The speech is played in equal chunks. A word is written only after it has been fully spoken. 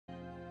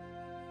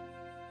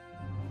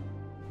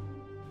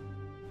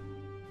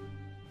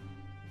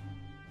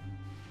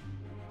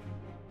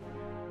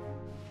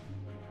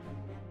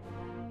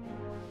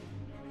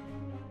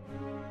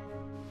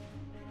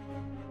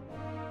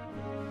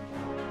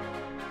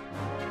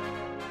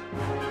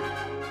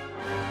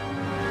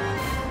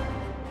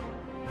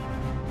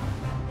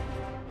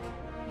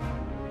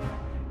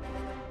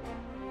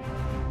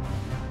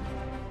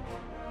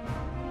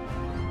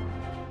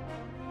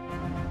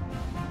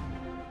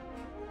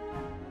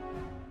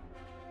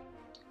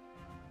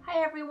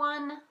Hi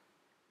everyone!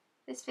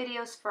 This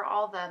video is for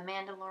all the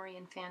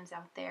Mandalorian fans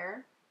out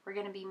there. We're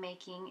going to be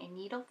making a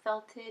needle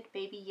felted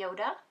baby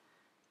Yoda,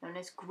 known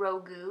as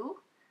Grogu,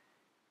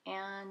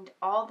 and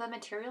all the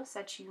materials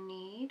that you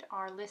need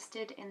are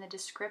listed in the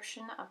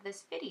description of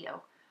this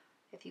video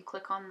if you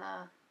click on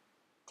the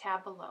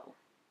tab below.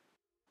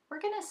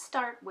 We're going to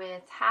start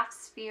with half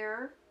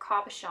sphere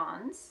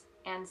cabochons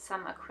and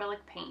some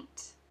acrylic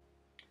paint.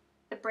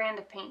 The brand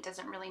of paint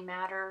doesn't really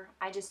matter.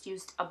 I just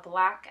used a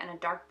black and a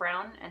dark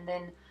brown, and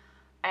then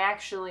I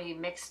actually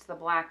mixed the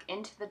black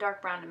into the dark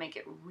brown to make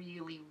it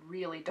really,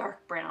 really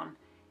dark brown.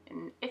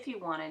 And if you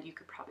wanted, you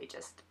could probably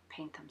just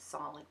paint them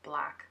solid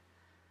black.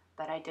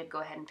 But I did go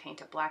ahead and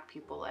paint a black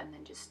pupil and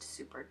then just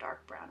super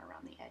dark brown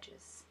around the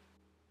edges.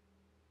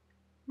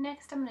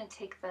 Next, I'm going to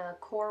take the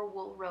core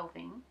wool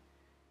roving,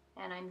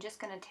 and I'm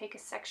just going to take a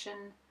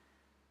section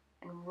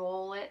and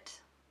roll it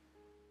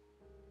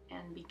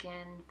and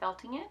begin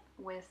felting it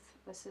with,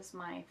 this is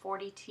my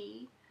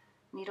 40T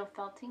needle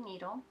felting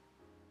needle,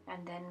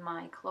 and then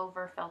my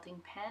Clover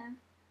Felting Pen.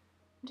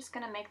 I'm just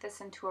going to make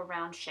this into a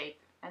round shape,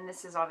 and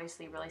this is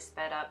obviously really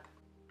sped up,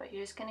 but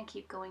you're just going to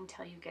keep going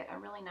till you get a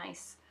really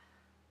nice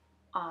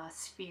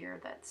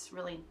sphere that's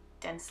really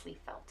densely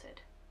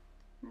felted.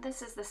 And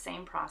this is the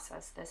same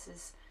process. This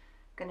is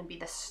going to be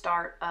the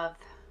start of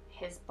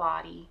his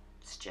body.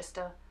 It's just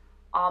a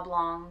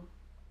oblong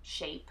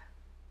shape.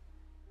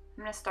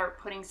 I'm going to start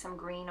putting some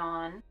green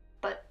on,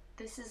 but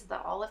this is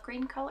the olive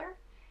green color,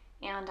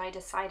 and I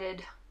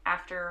decided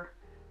after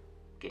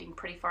getting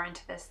pretty far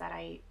into this that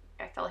I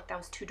felt like that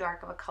was too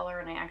dark of a color,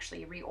 and I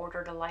actually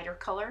reordered a lighter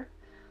color.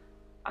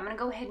 I'm going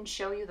to go ahead and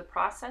show you the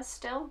process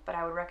still, but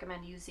I would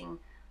recommend using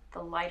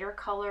the lighter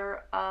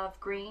color of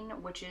green,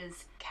 which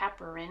is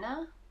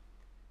Caipirinha.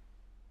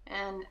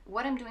 And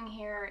what I'm doing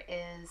here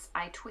is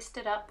I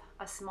twisted up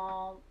a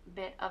small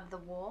bit of the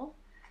wool,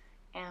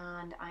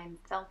 and I'm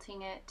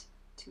felting it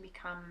to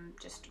become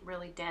just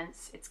really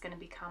dense. It's going to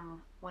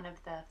become one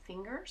of the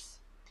fingers.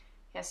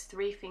 He has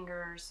 3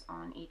 fingers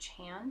on each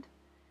hand,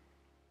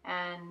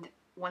 and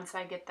once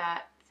I get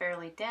that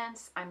fairly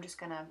dense, I'm just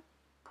going to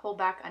pull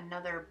back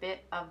another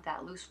bit of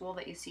that loose wool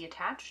that you see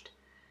attached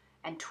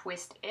and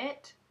twist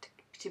it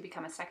to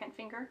become a second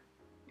finger,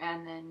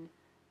 and then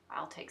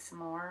I'll take some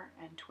more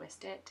and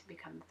twist it to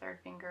become the 3rd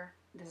finger.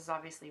 This is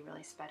obviously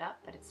really sped up,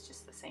 but it's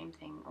just the same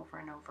thing over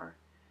and over.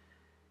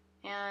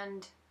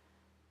 And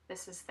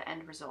this is the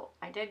end result.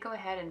 I did go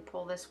ahead and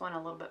pull this one a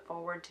little bit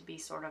forward to be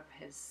sort of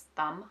his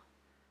thumb,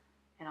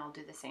 and I'll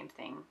do the same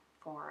thing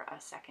for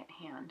a second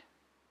hand.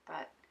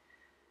 But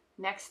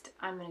next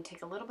I'm going to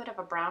take a little bit of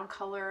a brown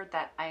color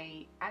that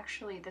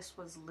this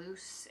was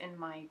loose in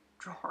my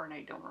drawer and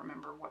I don't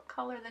remember what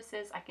color this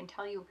is. I can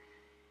tell you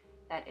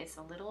that it's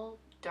a little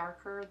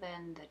darker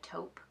than the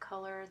taupe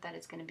color that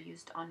is going to be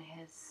used on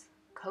his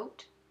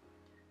coat,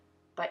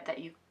 but that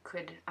you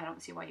could, I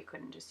don't see why you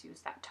couldn't just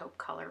use that taupe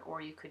color,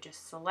 or you could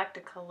just select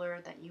a color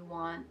that you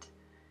want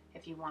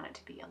if you want it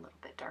to be a little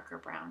bit darker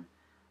brown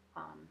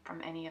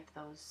from any of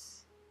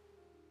those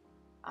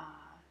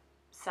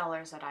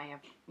sellers that I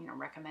have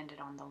recommended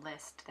on the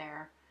list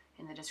there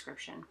in the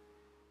description.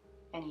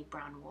 Any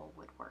brown wool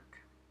would work.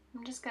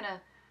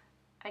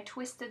 I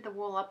twisted the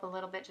wool up a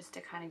little bit just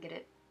to kind of get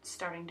it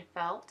starting to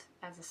felt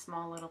as a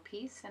small little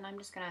piece, and I'm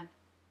just going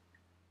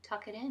to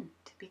tuck it in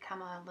to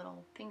become a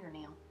little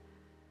fingernail.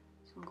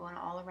 So I'm going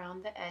all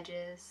around the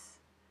edges,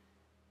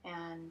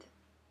 and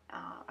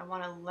I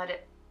want to let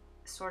it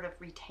sort of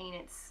retain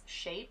its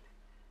shape.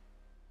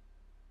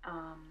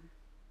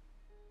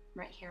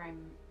 Right here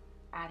I'm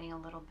adding a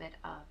little bit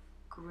of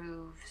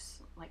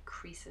grooves, like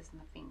creases in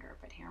the finger,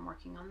 but here I'm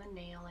working on the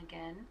nail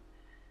again.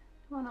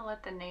 I want to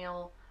let the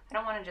nail, I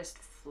don't want to just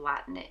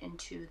flatten it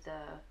into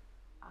the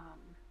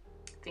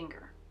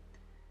finger.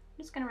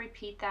 I'm just going to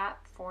repeat that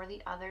for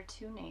the other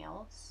 2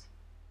 nails.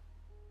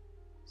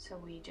 So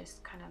we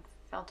just kind of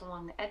felt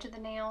along the edge of the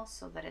nail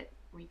so that it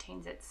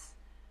retains its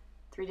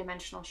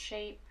 3-dimensional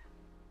shape,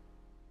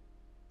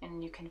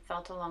 and you can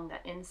felt along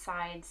the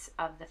insides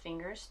of the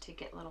fingers to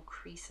get little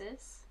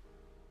creases.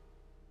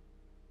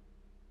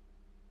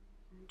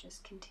 And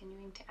just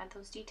continuing to add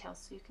those details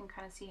so you can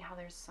kind of see how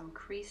there's some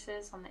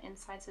creases on the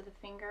insides of the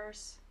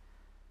fingers,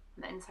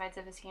 on the insides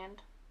of his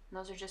hand. And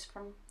those are just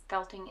from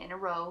felting in a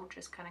row,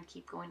 just kind of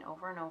keep going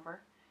over and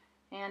over.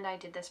 And I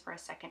did this for a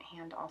second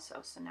hand also,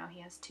 so now he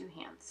has 2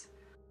 hands.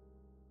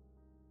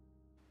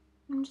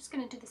 I'm just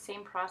going to do the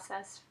same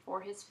process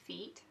for his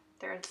feet.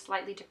 They're a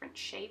slightly different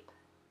shape,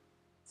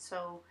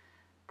 so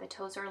the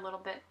toes are a little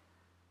bit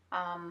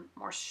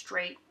more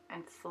straight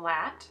and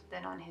flat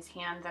than on his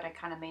hand that I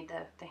kind of made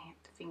the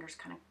fingers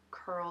kind of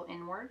curl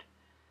inward.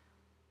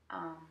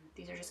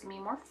 These are just going to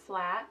be more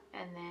flat,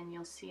 and then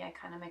you'll see I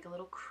kind of make a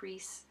little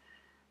crease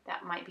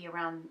that might be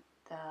around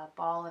the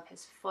ball of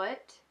his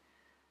foot,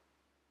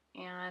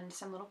 and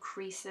some little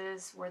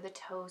creases where the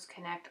toes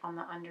connect on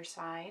the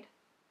underside.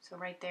 So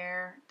right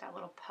there, that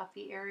little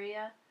puffy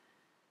area,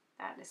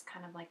 that is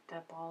kind of like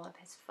the ball of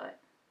his foot.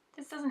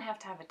 This doesn't have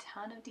to have a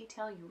ton of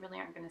detail. You really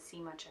aren't going to see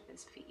much of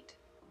his feet.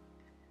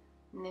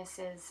 And this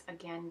is,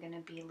 again, going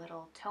to be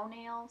little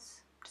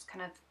toenails. Just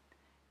kind of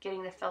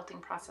getting the felting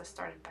process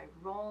started by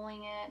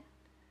rolling it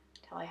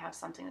until I have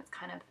something that's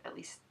kind of at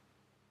least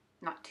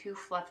not too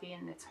fluffy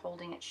and it's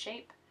holding its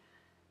shape.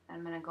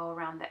 I'm going to go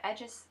around the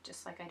edges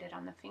just like I did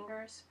on the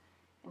fingers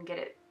and get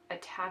it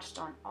attached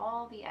on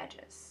all the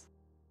edges.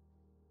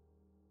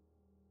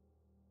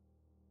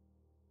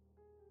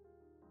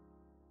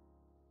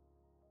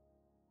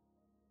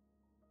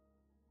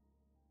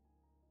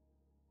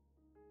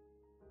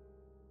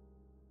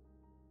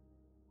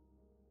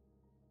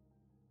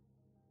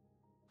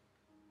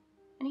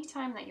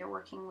 Anytime that you're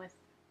working with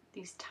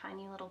these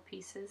tiny little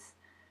pieces,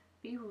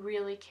 be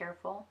really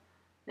careful.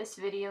 This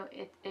video,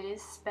 it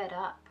is sped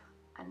up,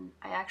 and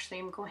I actually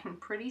am going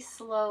pretty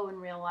slow in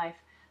real life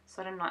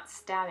so that I'm not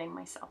stabbing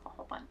myself a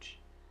whole bunch.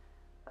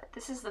 But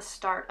this is the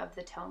start of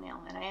the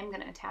toenail, and I am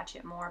going to attach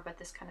it more, but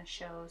this kind of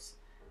shows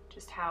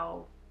just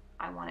how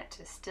I want it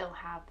to still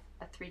have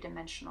a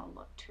three-dimensional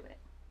look to it.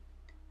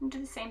 And do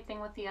the same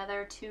thing with the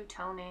other two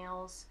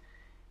toenails,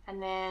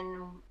 and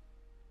then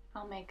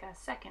I'll make a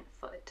second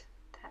foot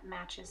that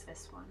matches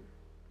this one.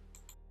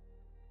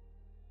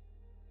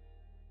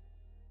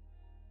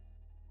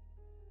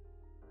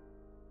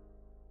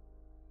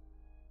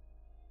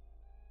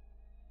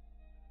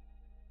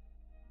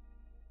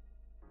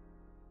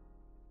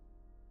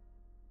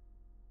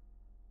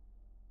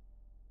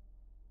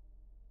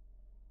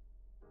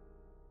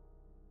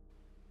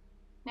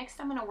 Next,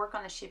 I'm going to work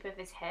on the shape of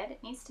his head.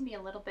 It needs to be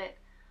a little bit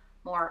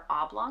more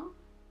oblong,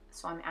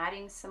 so I'm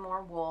adding some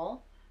more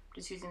wool,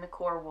 just using the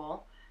core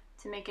wool,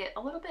 to make it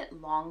a little bit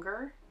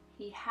longer.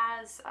 He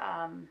has,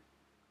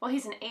 well,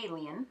 he's an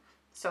alien,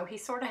 so he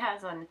sort of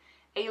has an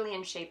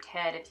alien-shaped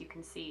head. If you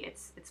can see,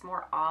 it's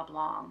more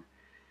oblong.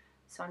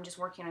 So I'm just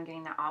working on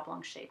getting that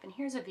oblong shape. And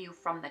here's a view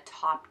from the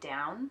top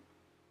down.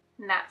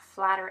 And that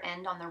flatter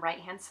end on the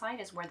right-hand side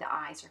is where the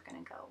eyes are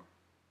going to go.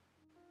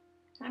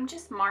 And I'm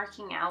just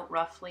marking out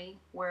roughly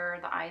where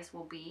the eyes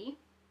will be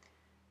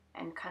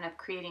and kind of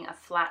creating a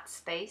flat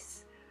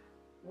space.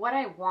 What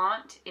I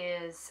want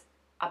is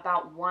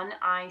about one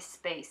eye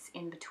space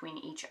in between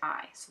each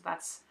eye. So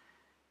that's,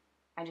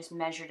 I just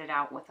measured it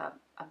out with a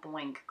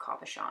blank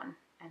cabochon,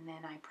 and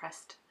then I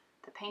pressed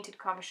the painted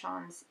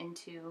cabochons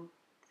into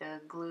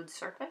the glued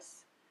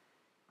surface.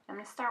 I'm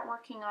going to start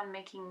working on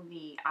making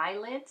the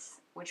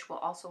eyelids, which will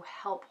also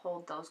help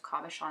hold those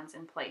cabochons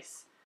in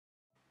place.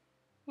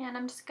 And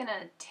I'm just going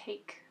to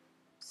take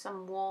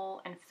some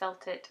wool and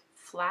felt it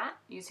flat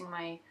using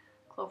my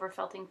Clover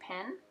Felting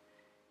Pen,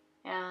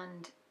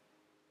 and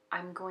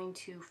I'm going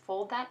to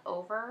fold that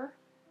over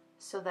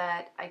so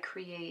that I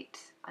create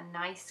a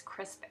nice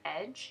crisp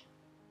edge.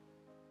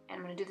 And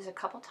I'm going to do this a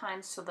couple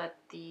times so that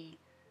the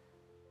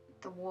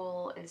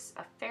wool is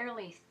a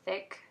fairly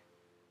thick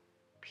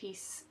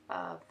piece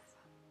of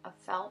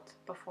felt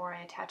before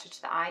I attach it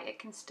to the eye. It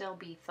can still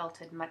be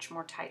felted much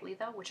more tightly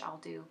though, which I'll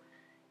do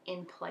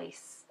in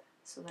place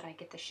so that I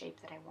get the shape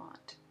that I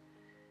want.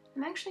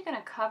 I'm actually going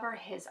to cover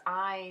his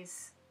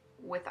eyes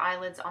with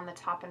eyelids on the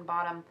top and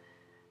bottom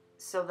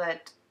so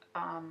that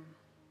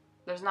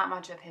there's not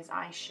much of his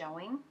eye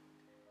showing,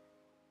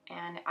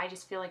 and I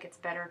just feel like it's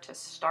better to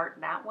start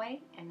that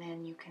way, and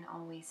then you can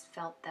always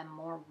felt them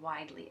more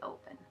widely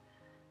open.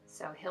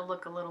 So he'll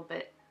look a little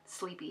bit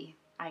sleepy,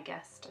 I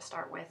guess, to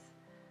start with,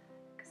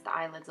 because the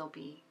eyelids will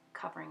be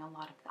covering a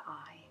lot of the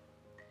eye.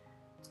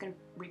 I'm just going to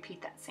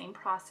repeat that same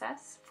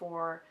process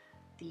for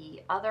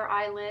the other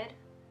eyelid,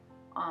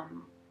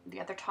 the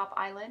other top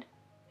eyelid,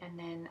 and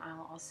then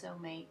I'll also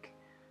make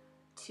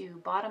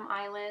 2 bottom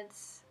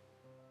eyelids.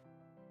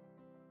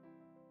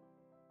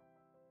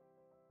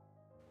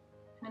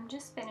 And I'm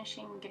just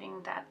finishing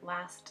getting that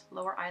last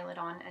lower eyelid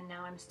on, and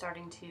now I'm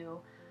starting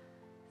to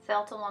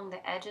felt along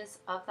the edges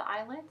of the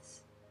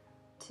eyelids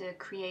to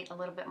create a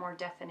little bit more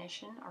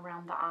definition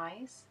around the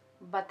eyes,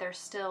 but they're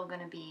still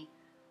going to be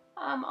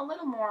a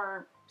little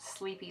more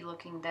sleepy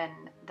looking than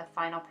the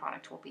final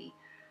product will be.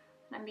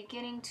 And I'm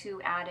beginning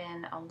to add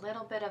in a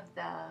little bit of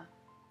the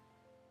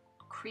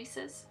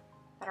creases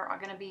that are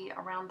going to be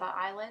around the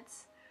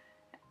eyelids,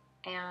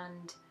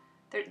 and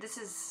this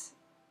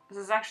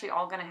is actually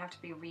all going to have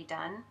to be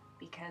redone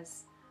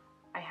because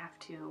I have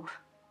to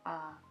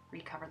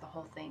recover the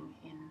whole thing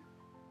in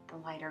the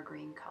lighter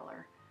green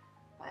color.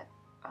 But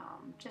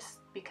just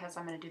because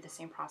I'm going to do the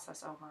same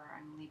process over,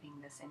 I'm leaving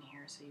this in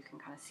here so you can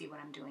kind of see what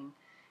I'm doing.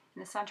 In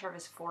the center of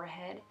his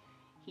forehead,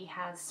 he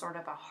has sort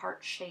of a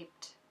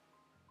heart-shaped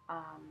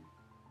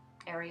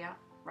area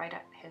right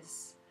at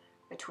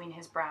between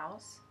his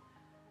brows.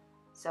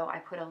 So I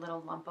put a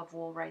little lump of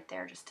wool right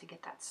there just to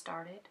get that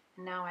started.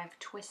 And now I've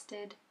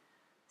twisted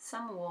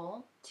some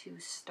wool to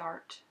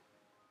start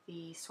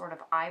the sort of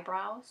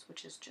eyebrows,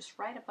 which is just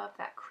right above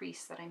that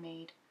crease that I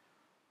made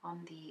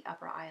on the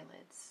upper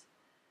eyelids.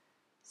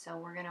 So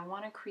we're going to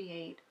want to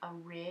create a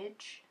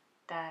ridge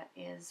that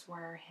is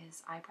where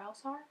his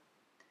eyebrows are,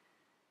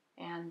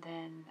 and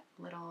then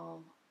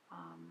little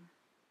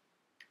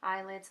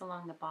eyelids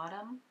along the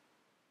bottom.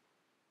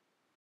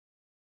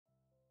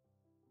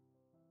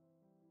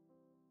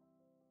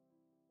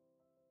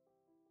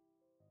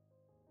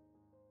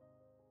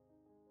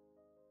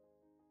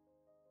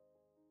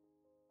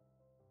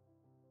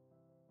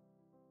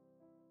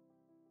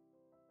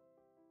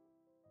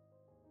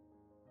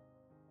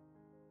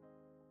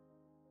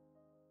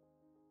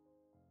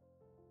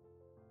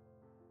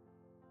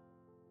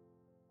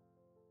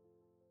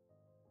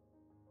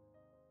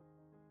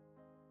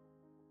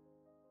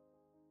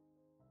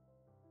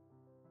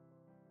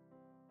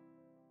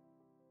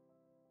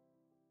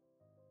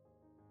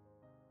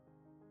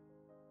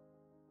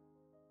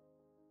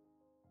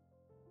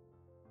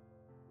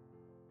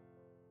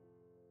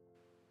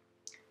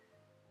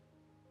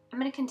 I'm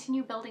going to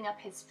continue building up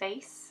his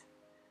face.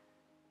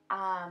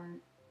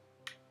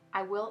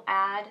 I will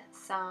add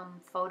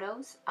some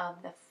photos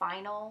of the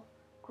final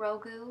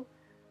Grogu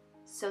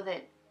so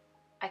that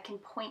I can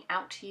point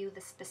out to you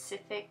the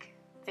specific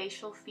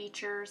facial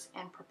features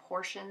and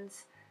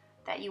proportions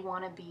that you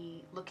want to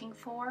be looking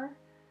for.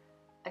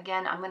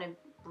 Again, I'm going to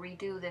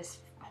redo this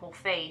whole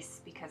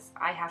face because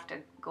I have to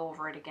go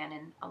over it again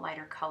in a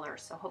lighter color,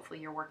 so hopefully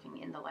you're working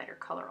in the lighter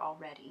color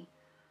already.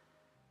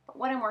 But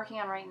what I'm working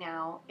on right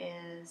now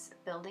is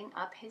building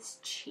up his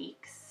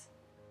cheeks.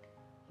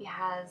 He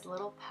has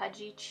little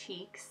pudgy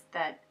cheeks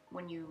that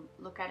when you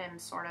look at him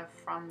sort of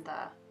from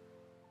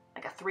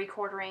like a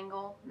 3/4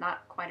 angle,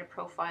 not quite a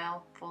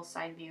profile, full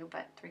side view,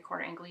 but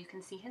 3/4 angle, you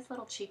can see his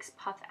little cheeks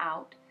puff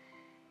out.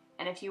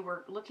 And if you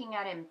were looking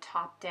at him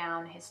top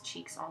down, his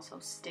cheeks also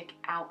stick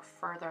out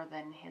further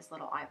than his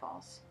little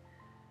eyeballs.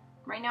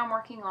 Right now I'm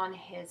working on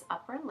his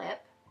upper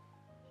lip.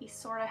 He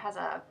sort of has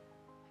I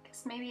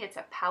guess maybe it's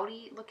a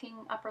pouty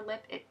looking upper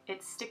lip.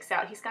 It sticks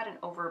out. He's got an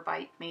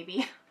overbite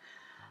maybe,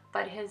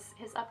 but his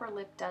upper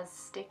lip does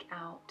stick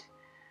out.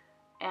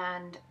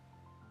 And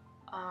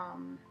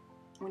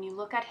when you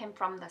look at him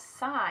from the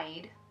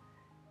side,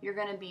 you're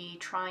going to be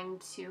trying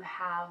to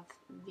have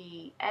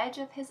the edge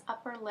of his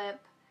upper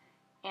lip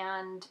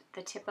and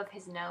the tip of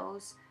his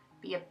nose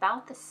be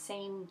about the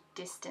same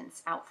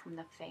distance out from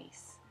the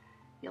face.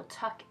 You'll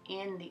tuck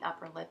in the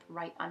upper lip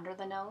right under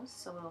the nose,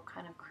 so it'll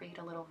kind of create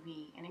a little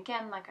V. And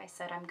again, like I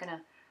said, I'm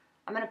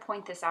gonna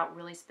point this out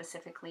really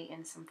specifically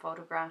in some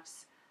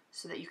photographs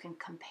so that you can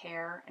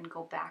compare and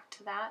go back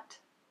to that.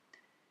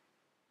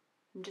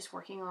 I'm just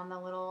working on the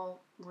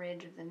little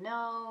ridge of the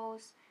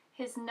nose.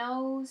 His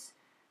nose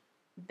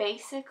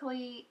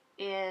basically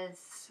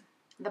is,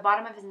 the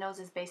bottom of his nose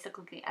is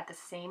basically at the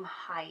same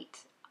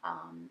height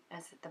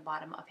as at the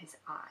bottom of his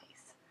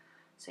eyes.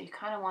 So you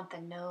kind of want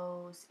the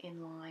nose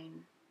in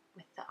line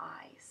with the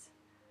eyes.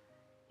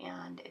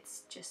 And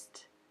it's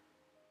just,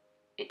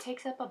 it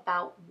takes up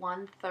about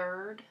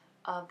 1/3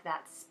 of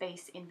that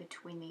space in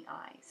between the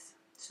eyes.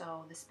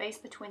 So the space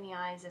between the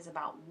eyes is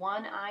about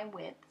 1 eye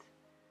width,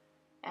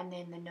 and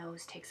then the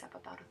nose takes up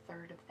about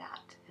 1/3 of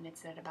that. And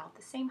it's at about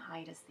the same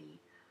height as the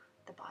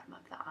bottom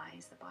of the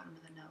eyes. The bottom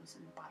of the nose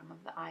and the bottom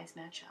of the eyes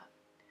match up.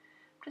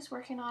 I'm just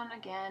working on,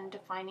 again,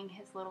 defining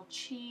his little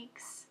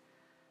cheeks.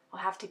 I'll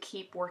have to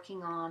keep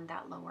working on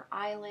that lower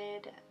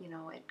eyelid. You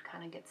know, it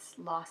kind of gets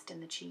lost in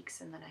the cheeks,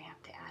 and then I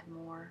have to add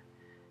more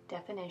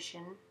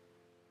definition.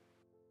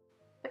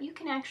 But you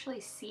can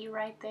actually see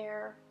right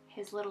there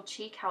his little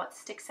cheek, how it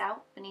sticks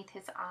out beneath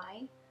his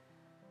eye.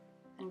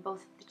 And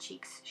both of the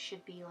cheeks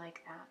should be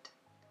like that.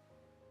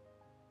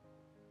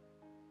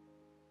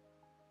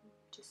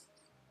 Just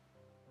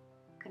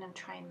gonna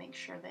try and make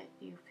sure that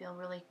you feel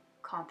really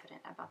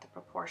confident about the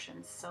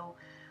proportions. So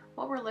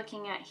what we're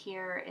looking at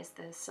here is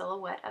the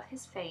silhouette of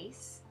his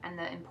face and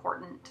the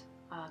important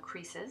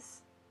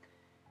creases.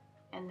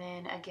 And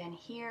then again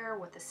here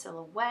what the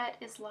silhouette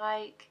is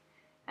like,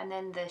 and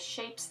then the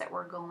shapes that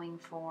we're going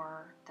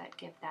for that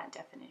give that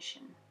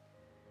definition.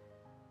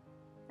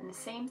 And the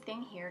same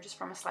thing here, just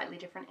from a slightly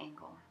different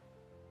angle.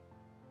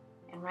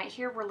 And right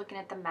here we're looking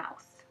at the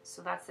mouth,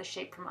 so that's the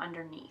shape from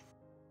underneath.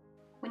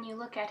 When you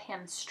look at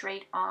him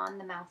straight on,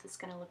 the mouth is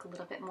going to look a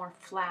little bit more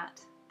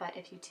flat, but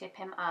if you tip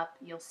him up,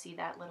 you'll see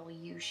that little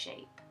U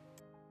shape.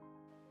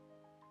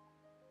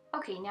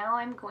 Okay, now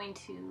I'm going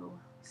to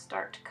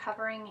start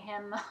covering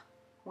him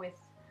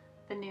with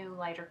the new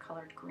lighter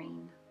colored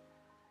green.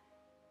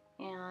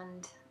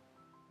 And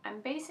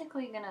I'm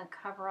basically going to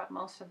cover up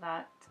most of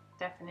that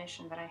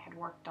definition that I had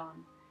worked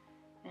on.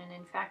 And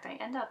in fact, I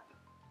end up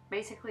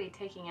basically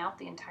taking out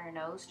the entire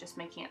nose, just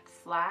making it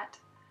flat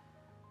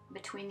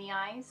between the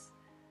eyes,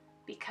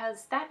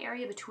 because that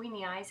area between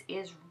the eyes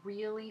is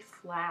really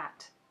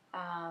flat,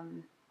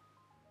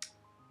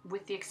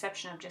 with the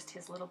exception of just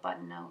his little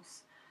button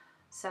nose.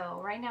 So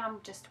right now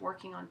I'm just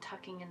working on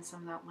tucking in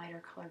some of that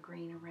lighter color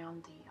green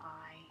around the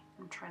eye.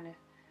 I'm trying to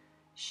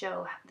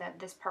show that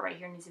this part right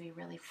here needs to be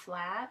really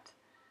flat.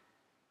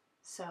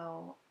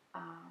 So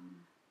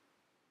I'm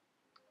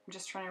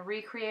just trying to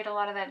recreate a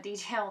lot of that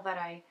detail that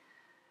I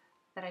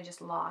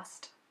just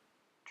lost.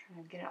 I'm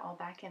trying to get it all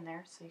back in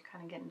there, so you're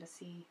kind of getting to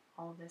see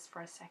all of this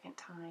for a second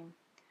time.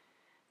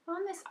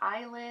 On this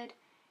eyelid,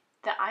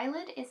 the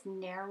eyelid is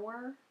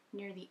narrower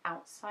near the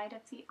outside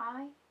of the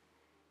eye,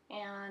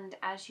 and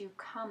as you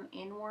come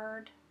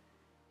inward,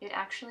 it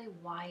actually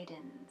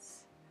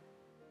widens.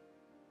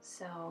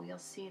 So you'll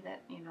see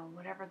that, you know,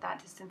 whatever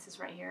that distance is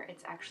right here,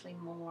 it's actually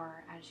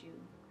more as you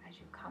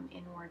come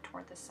inward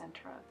toward the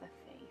center of the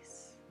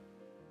face.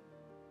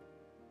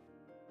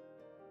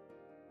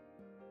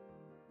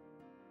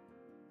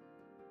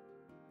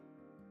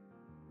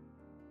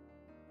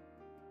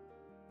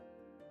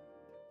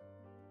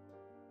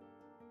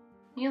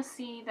 You'll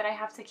see that I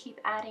have to keep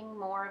adding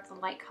more of the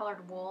light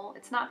colored wool.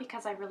 It's not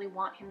because I really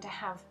want him to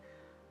have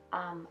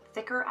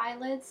thicker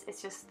eyelids,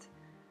 it's just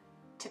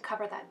to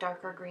cover that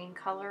darker green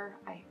color,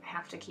 I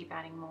have to keep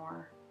adding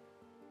more.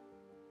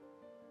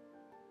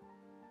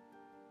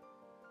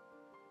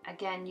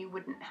 Again, you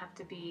wouldn't have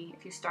to be,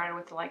 if you started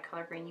with the light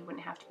color green, you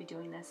wouldn't have to be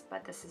doing this,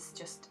 but this is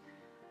just,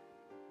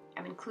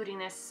 I'm including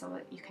this so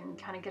that you can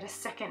kind of get a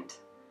second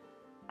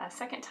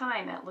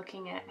time at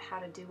looking at how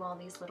to do all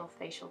these little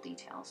facial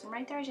details. And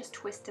right there I just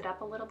twisted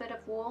up a little bit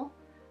of wool,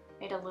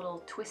 made a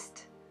little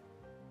twist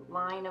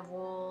line of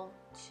wool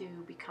to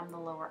become the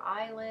lower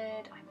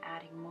eyelid. I'm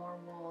adding more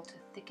wool to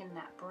thicken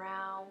that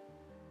brow,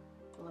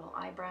 the little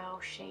eyebrow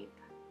shape.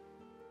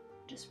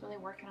 Just really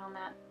working on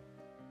that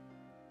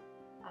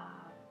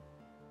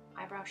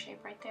eyebrow shape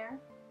right there.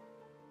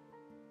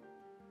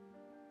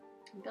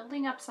 I'm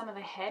building up some of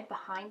the head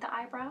behind the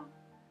eyebrow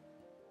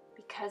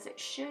because it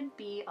should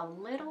be a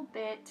little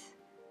bit,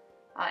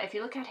 if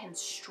you look at him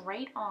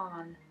straight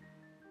on,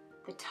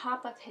 the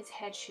top of his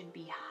head should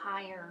be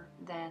higher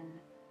than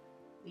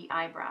the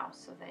eyebrow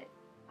so that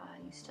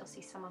you still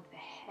see some of the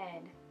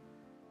head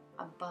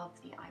above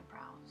the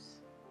eyebrows.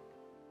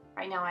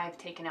 Right now I have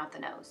taken out the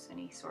nose and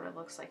he sort of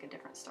looks like a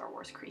different Star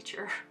Wars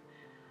creature.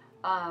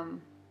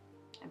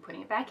 I'm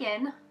putting it back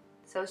in.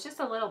 So it's just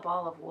a little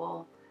ball of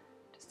wool,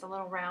 just a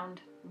little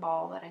round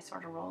ball that I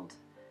sort of rolled.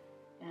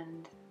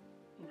 And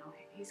you know,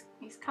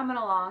 he's coming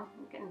along,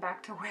 getting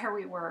back to where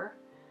we were.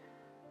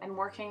 I'm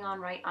working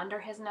on right under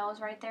his nose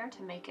right there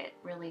to make it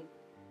really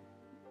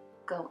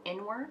go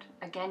inward.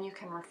 Again, you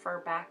can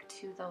refer back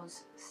to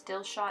those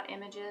still shot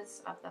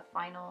images of the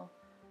final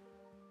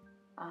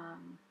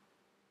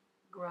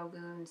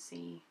Grogu and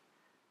see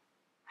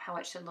how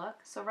it should look.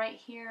 So right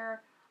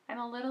here, I'm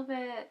a little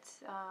bit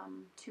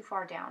too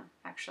far down,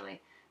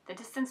 actually. The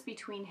distance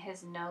between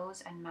his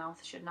nose and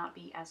mouth should not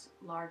be as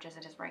large as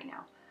it is right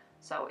now.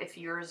 So if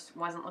yours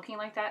wasn't looking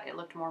like that, it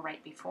looked more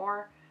right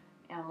before,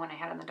 and when I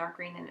had on the dark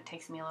green, and it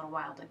takes me a little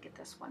while to get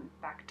this one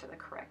back to the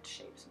correct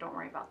shape, so don't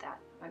worry about that.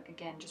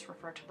 Again, just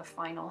refer to the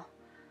final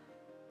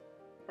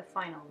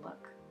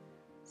look.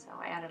 So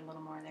I added a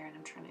little more there, and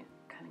I'm trying to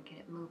kind of get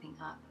it moving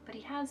up. But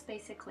he has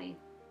basically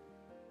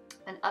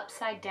an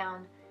upside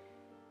down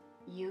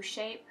U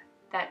shape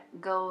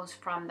that goes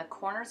from the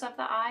corners of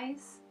the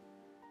eyes.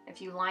 If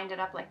you lined it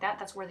up like that,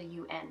 that's where the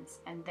U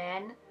ends. And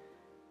then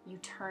you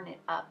turn it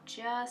up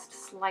just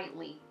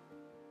slightly,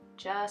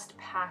 just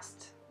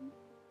past,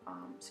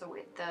 so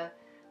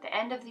the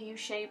end of the U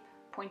shape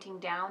pointing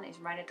down is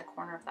right at the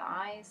corner of the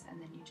eyes,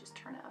 and then you just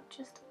turn it up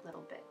just a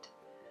little bit.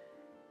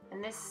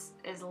 And this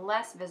is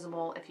less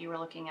visible if you were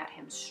looking at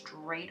him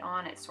straight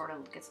on. It sort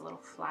of gets a little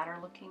flatter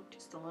looking,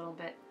 just a little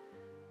bit.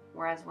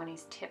 Whereas when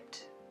he's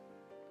tipped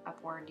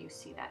upward, you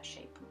see that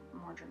shape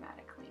more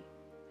dramatically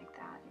like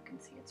that. You can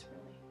see it's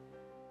really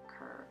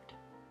curved.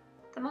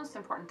 The most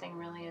important thing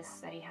really is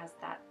that he has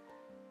that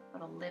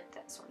little lip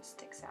that sort of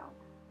sticks out.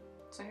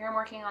 So here I'm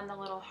working on the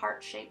little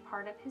heart-shaped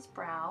part of his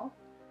brow.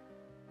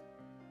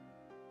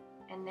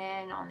 And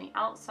then on the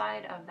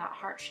outside of that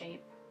heart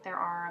shape, there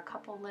are a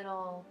couple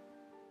little,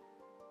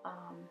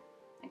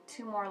 like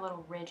two more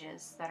little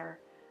ridges that are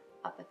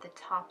up at the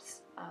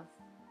tops of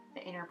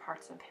the inner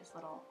parts of his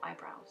little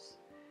eyebrows.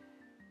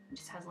 It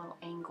just has little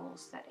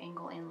angles that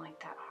angle in like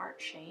that heart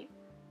shape.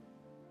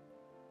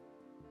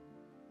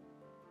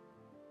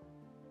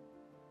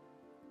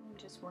 I'm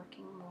just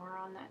working more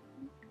on that,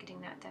 getting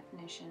that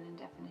definition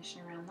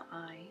around the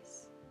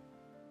eyes.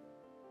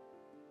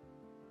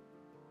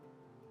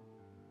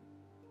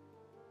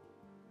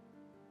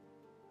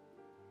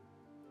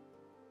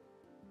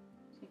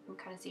 So you can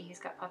kind of see he's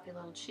got puffy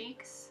little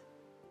cheeks.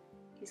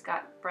 He's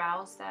got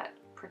brows that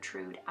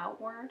protrude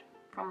outward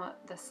from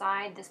the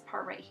side. This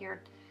part right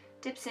here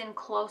dips in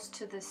close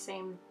to the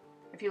same,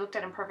 if you looked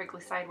at him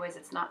perfectly sideways,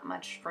 it's not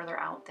much further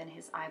out than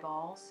his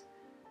eyeballs.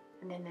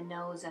 And then the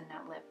nose and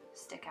that lip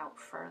stick out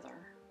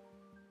further.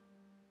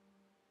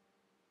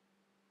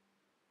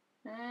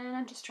 And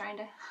I'm just trying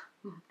to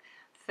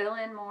fill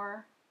in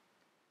more.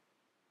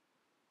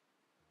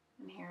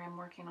 And here I'm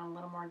working on a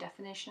little more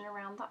definition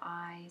around the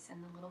eyes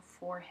and the little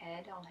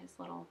forehead, all his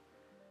little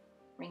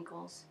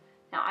wrinkles.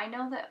 Now I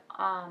know that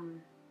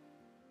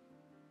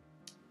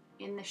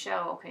in the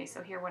show, okay,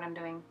 so here what I'm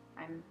doing,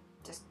 I'm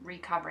just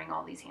recovering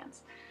all these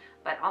hands.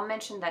 But I'll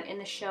mention that in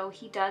the show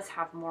he does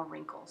have more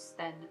wrinkles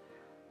than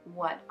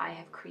what I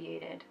have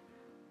created.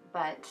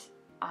 But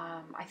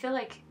I feel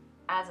like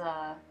as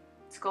a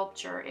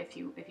sculpture, if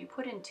you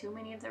put in too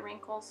many of the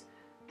wrinkles,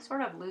 it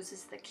sort of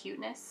loses the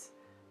cuteness.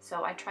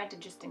 So I tried to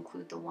just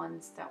include the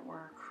ones that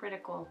were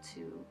critical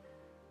to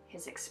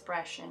his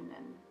expression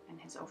and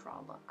his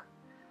overall look.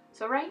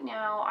 So right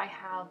now I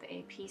have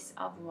a piece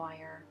of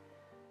wire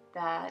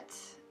that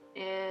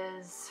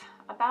is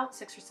about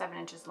 6 or 7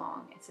 inches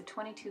long. It's a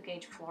 22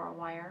 gauge floral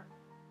wire,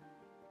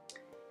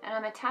 and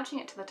I'm attaching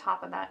it to the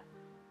top of that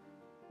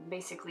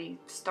basically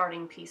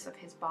starting piece of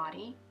his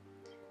body.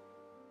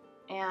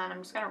 And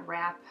I'm just going to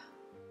wrap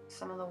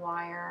some of the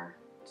wire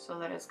so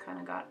that it's kind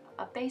of got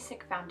a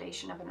basic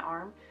foundation of an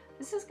arm.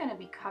 This is going to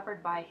be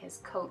covered by his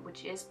coat,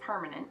 which is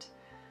permanent,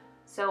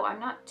 so I'm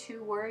not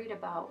too worried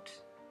about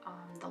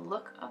the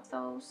look of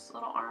those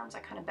little arms. I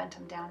kind of bent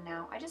them down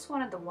now. I just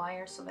wanted the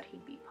wire so that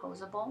he'd be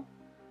posable.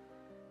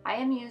 I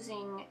am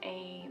using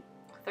a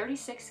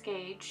 36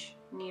 gauge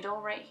needle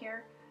right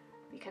here.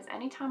 because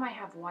anytime I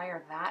have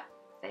wire that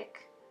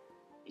thick,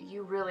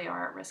 you really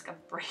are at risk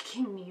of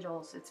breaking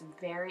needles. It's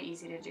very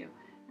easy to do.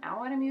 Now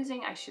what I'm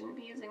using, I shouldn't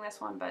be using this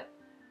one, but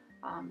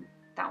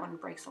that one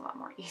breaks a lot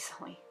more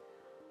easily.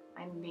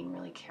 I'm being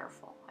really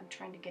careful. I'm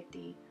trying to get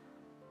the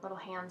little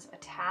hands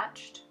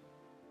attached.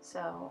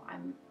 So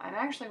I'm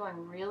actually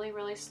going really,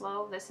 really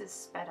slow. This is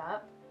sped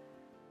up,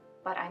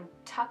 but I'm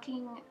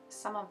tucking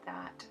some of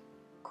that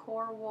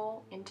core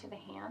wool into the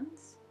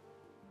hands,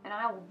 and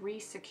I'll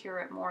re-secure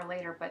it more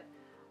later, but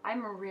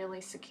I'm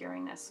really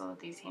securing this so that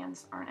these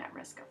hands aren't at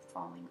risk of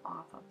falling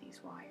off of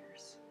these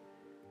wires.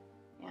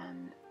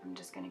 And I'm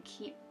just going to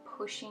keep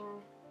pushing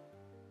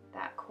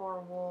that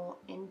core wool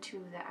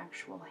into the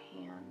actual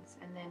hands,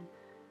 and then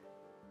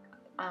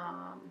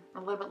a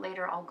little bit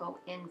later I'll go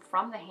in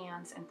from the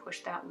hands and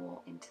push that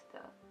wool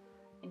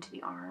into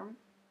the arm.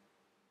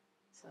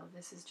 So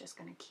this is just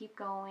going to keep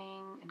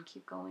going and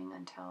keep going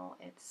until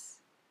it's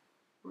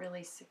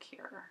really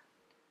secure.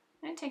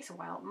 And it takes a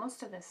while.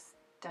 Most of this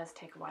does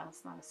take a while.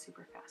 It's not a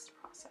super fast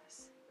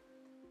process.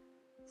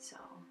 So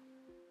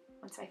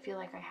once I feel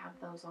like I have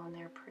those on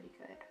there pretty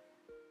good,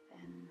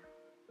 then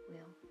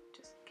we'll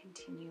just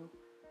continue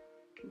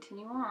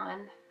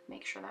on.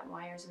 Make sure that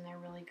wire's in there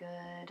really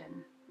good,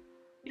 and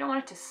you don't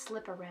want it to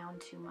slip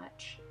around too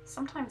much.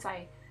 Sometimes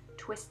I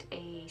twist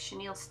a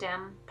chenille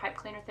stem pipe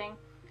cleaner thing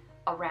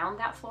around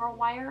that floral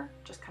wire,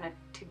 just kind of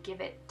to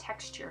give it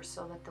texture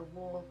so that the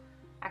wool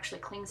actually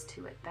clings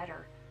to it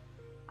better.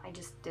 I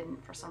just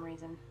didn't for some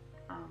reason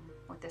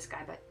with this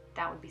guy, but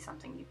that would be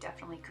something you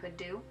definitely could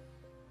do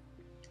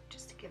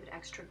just to give it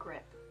extra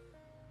grip.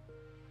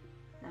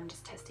 And I'm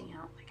just testing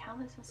out like how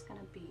this is gonna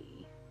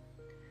be.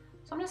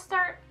 So I'm gonna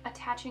start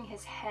attaching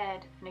his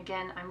head, and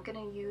again I'm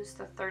gonna use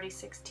the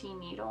 3016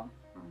 needle.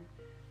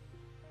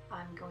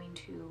 I'm going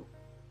to,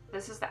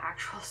 this is the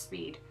actual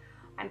speed.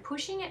 I'm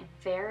pushing it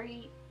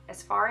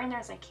as far in there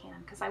as I can,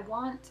 because I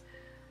want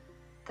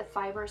the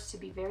fibers to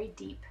be very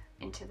deep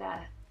into the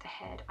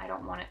head. I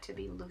don't want it to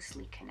be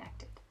loosely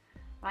connected.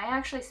 I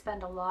actually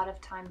spend a lot of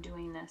time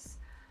doing this,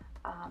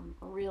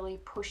 really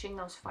pushing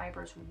those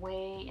fibers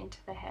way into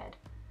the head.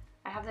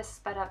 I have this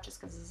sped up just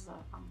because this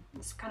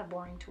is kind of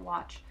boring to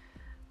watch.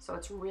 So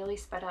it's really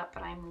sped up,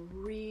 but I'm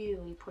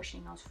really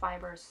pushing those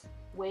fibers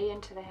way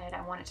into the head.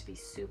 I want it to be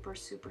super,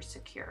 super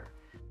secure.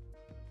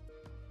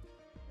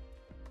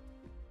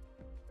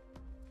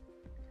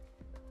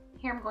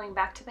 Here I'm going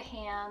back to the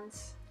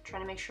hands,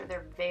 trying to make sure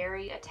they're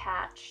very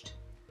attached.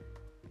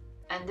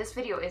 And this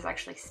video is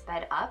actually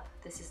sped up.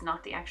 This is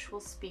not the actual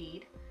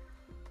speed.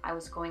 I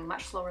was going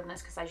much slower than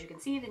this because, as you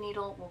can see, the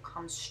needle will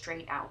come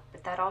straight out.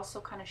 But that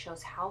also kind of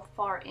shows how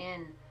far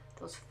in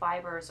those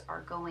fibers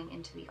are going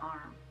into the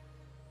arm.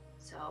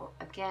 So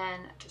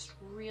again, just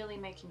really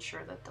making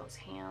sure that those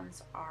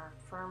hands are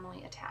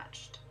firmly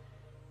attached.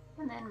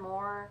 And then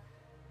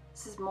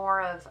this is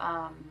more of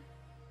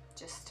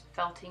just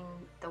felting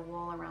the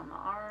wool around the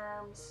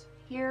arms.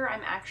 Here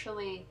I'm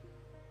actually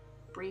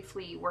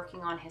briefly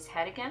working on his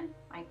head again.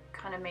 I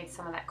kind of made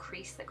some of that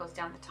crease that goes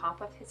down the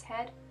top of his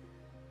head,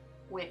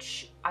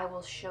 which I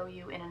will show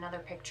you in another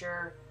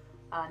picture,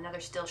 another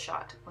still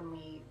shot when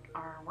we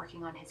are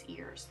working on his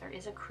ears. There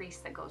is a crease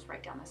that goes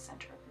right down the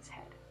center of his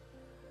head.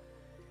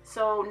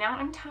 So now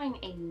I'm tying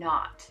a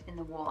knot in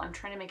the wool. I'm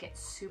trying to make it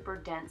super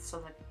dense so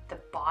that the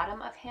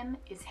bottom of him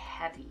is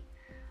heavy.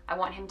 I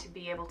want him to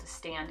be able to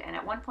stand, and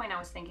at one point I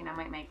was thinking I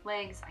might make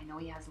legs. I know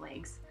he has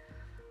legs,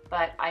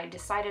 but I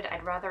decided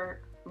I'd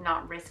rather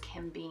not risk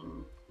him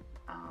being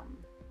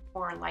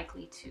more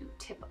likely to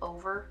tip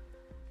over.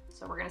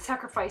 So we're gonna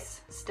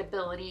sacrifice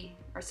stability,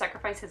 or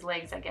sacrifice his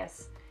legs, I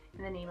guess,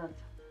 in the name of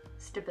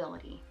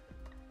stability.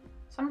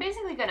 So I'm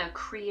basically gonna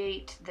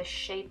create the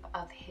shape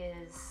of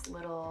his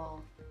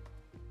little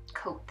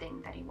coat thing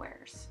that he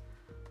wears.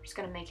 I'm just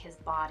gonna make his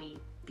body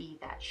be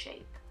that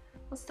shape.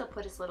 We'll still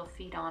put his little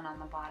feet on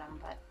the bottom,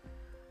 but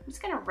I'm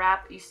just gonna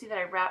wrap, you see that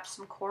I wrapped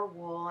some core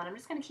wool, and I'm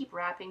just gonna keep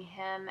wrapping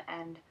him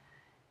and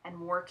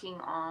working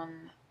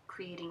on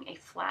creating a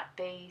flat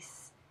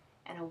base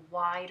and a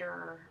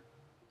wider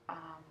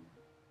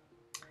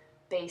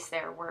base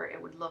there, where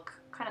it would look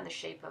kind of the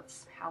shape of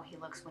how he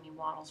looks when he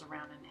waddles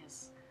around in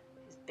his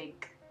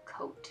big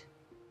coat.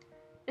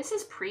 This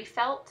is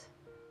pre-felt,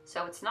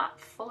 so it's not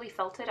fully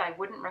felted. I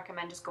wouldn't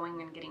recommend just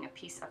going and getting a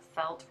piece of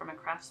felt from a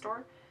craft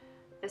store.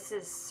 This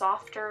is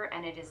softer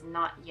and it is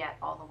not yet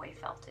all the way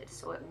felted,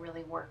 so it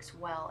really works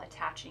well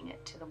attaching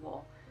it to the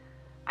wool.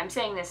 I'm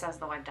saying this as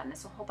though I've done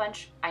this a whole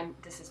bunch.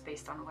 This is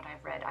based on what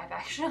I've read. I've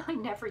actually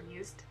never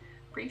used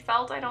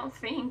pre-felt, I don't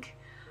think.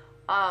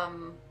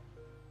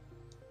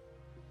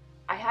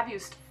 I have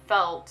used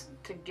felt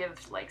to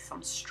give like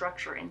some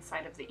structure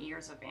inside of the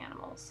ears of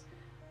animals,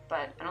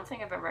 but I don't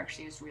think I've ever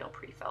actually used real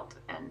pre-felt,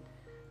 and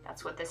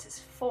that's what this is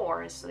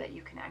for, is so that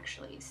you can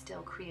actually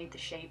still create the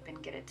shape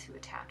and get it to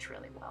attach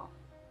really well.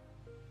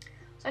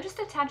 So I just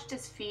attached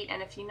his feet,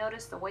 and if you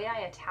notice the way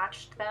I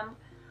attached them,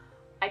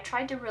 I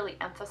tried to really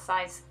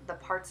emphasize the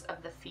parts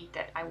of the feet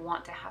that I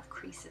want to have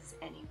creases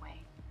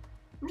anyway.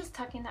 I'm just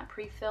tucking that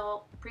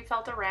pre-felt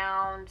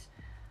around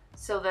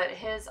so that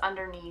his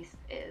underneath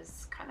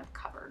is kind of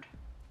covered.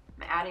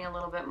 I'm adding a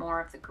little bit more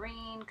of the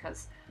green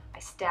because I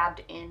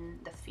stabbed in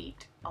the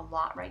feet a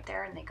lot right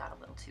there and they got a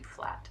little too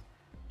flat.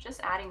 Just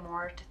adding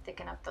more to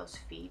thicken up those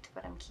feet,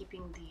 but I'm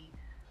keeping the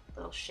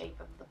little shape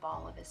of the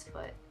ball of his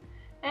foot.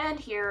 And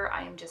here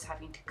I am just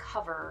having to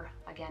cover,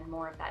 again,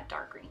 more of that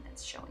dark green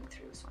that's showing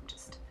through, so I'm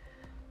just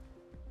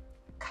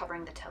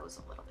covering the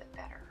toes a little bit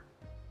better.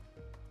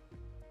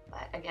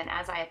 But again,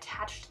 as I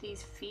attached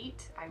these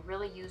feet, I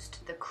really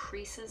used the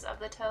creases of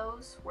the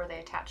toes where they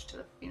attach to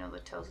the, the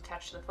toes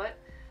attached to the foot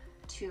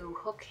to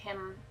hook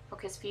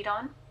his feet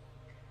on.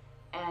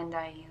 And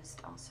I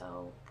used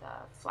also the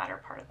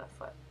flatter part of the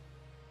foot.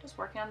 Just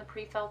working on the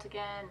pre-felt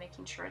again,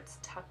 making sure it's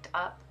tucked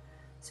up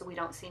so we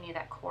don't see any of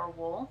that core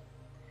wool.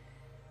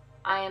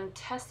 I am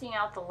testing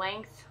out the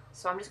length,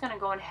 so I'm just going to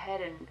go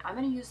ahead and I'm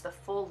going to use the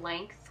full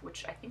length,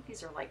 which I think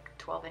these are like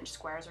 12-inch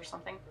squares or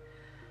something.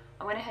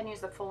 I went ahead and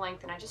used the full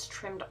length, and I just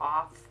trimmed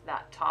off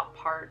that top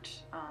part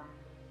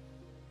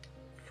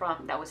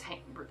from that was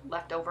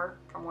left over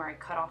from where I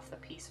cut off the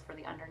piece for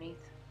the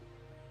underneath.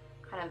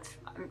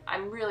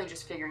 I'm really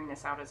just figuring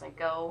this out as I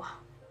go.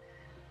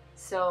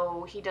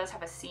 So he does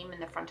have a seam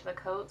in the front of the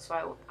coat,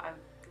 so I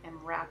am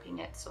wrapping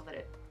it so that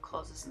it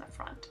closes in the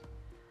front.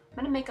 I'm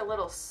going to make a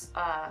little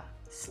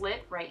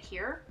slit right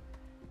here,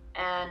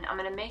 and I'm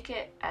going to make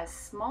it as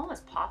small as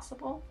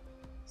possible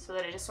so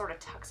that it just sort of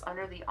tucks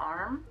under the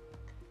arm.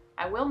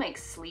 I will make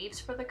sleeves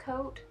for the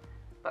coat,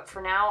 but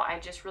for now I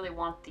just really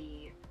want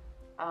the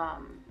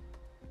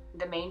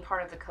main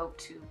part of the coat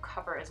to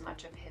cover as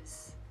much of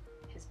his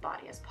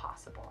body as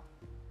possible.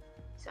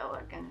 So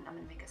again, I'm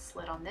going to make a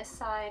slit on this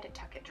side and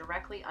tuck it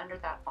directly under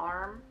that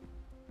arm,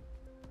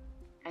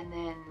 and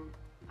then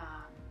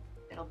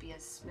it'll be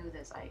as smooth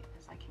as I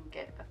can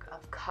get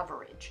of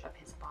coverage of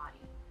his body.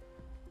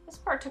 This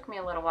part took me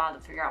a little while to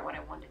figure out what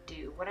I wanted to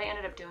do. What I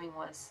ended up doing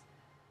was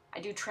I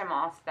do trim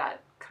off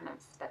that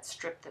that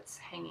strip that's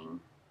hanging,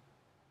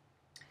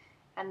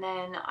 and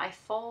then I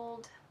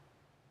fold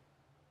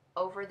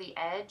over the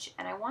edge,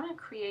 and I want to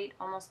create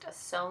almost a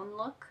sewn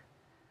look.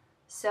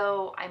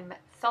 So I'm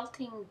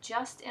felting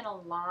just in a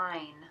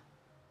line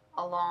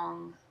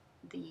along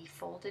the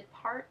folded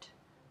part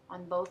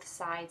on both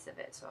sides of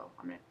it. So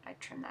I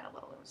trimmed that a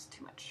little. It was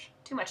too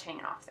much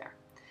hanging off there.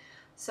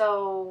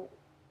 So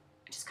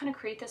I just kind of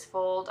create this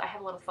fold. I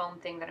have a little foam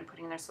thing that I'm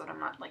putting in there so that I'm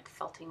not like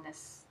felting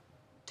this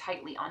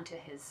tightly onto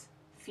his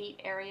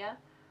feet area.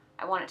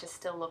 I want it to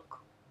still look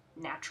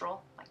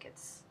natural, like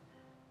it's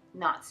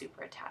not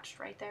super attached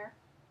right there.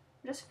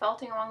 I'm just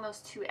felting along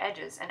those two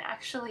edges, and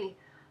actually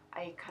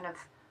I kind of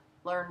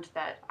learned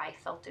that I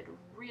felted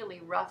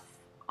really rough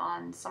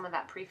on some of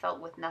that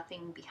pre-felt with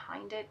nothing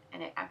behind it,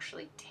 and it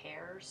actually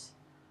tears.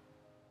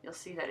 You'll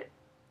see that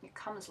it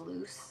comes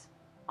loose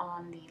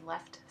on the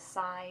left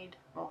side.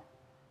 Well,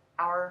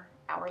 our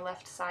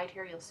left side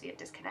here, you'll see it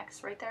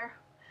disconnects right there.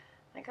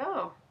 Like,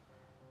 oh,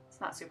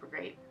 it's not super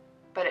great.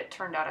 But it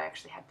turned out I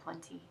actually had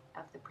plenty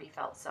of the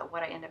pre-felt, so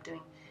what I end up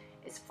doing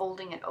is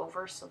folding it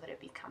over so that it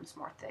becomes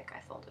more thick. I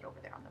fold it over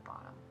there on the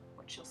bottom,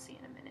 which you'll see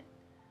in a minute.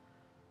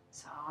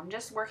 So I'm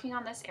just working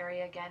on this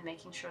area again,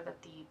 making sure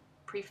that the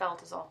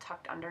pre-felt is all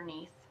tucked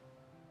underneath.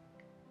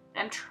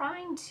 And I'm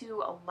trying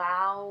to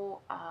allow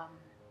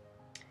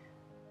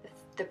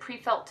the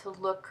pre-felt to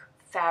look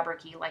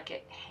fabric-y, like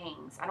it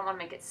hangs. I don't want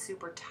to make it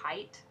super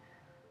tight.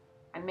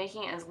 I'm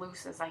making it as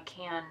loose as I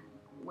can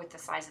with the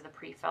size of the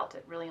pre-felt.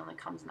 It really only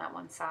comes in that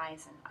one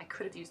size, and I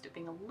could have used it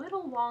being a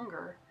little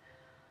longer.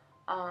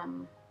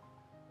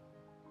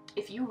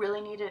 If you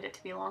really needed it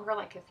to be longer,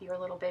 like if your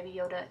little baby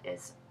Yoda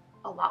is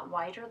a lot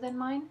wider than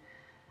mine,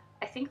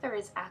 I think there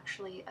is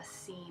actually a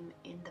seam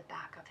in the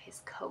back of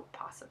his coat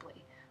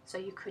possibly. So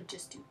you could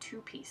just do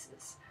 2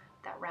 pieces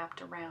that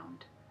wrapped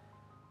around,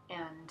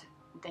 and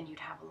then you'd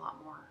have a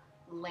lot more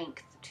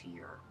length to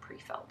your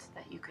pre-felt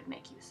that you could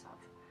make use of.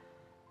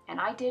 And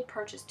I did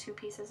purchase 2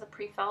 pieces of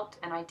pre-felt,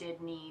 and I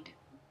did need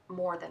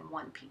more than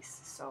 1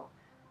 piece. So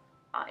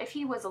if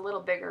he was a little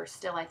bigger,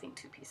 still I think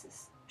 2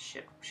 pieces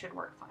should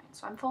work fine.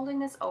 So I'm folding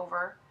this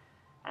over,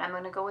 and I'm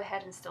going to go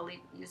ahead and still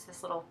use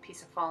this little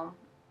piece of foam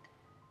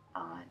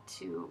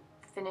to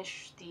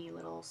finish the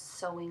little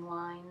sewing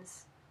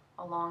lines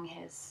along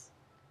his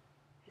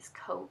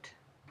coat.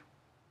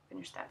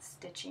 Finish that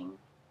stitching.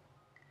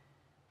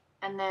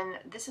 And then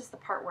this is the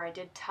part where I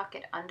did tuck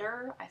it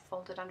under. I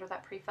folded under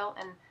that pre-felt,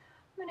 and I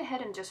went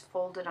ahead and just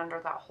folded under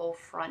that whole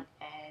front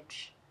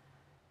edge,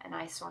 and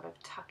I sort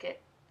of tuck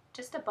it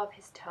just above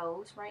his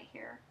toes right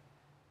here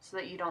so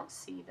that you don't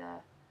see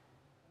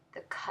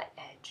the cut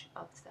edge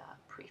of the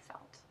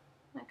pre-felt.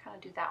 And I kind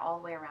of do that all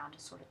the way around,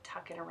 just sort of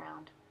tuck it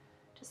around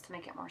just to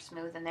make it more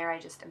smooth, and there I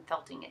just am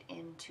felting it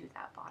into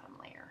that bottom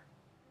layer.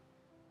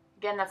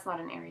 Again, that's not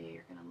an area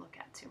you're going to look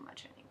at too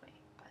much anyway.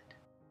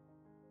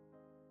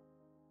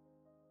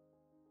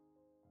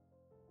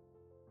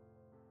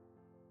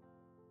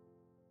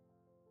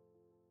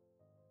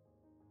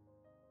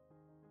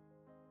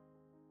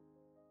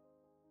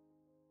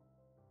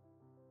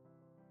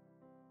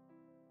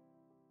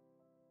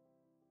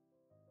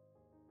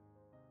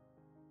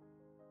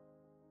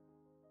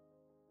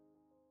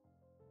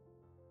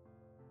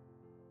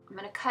 I'm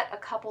going to cut a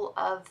couple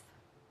of,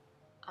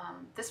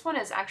 this one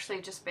is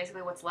actually just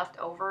basically what's left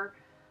over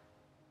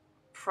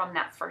from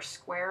that first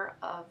square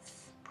of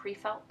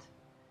pre-felt.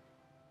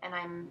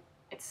 And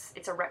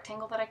it's a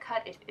rectangle that I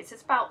cut.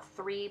 It's about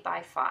 3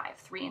 by 5,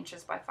 3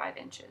 inches by 5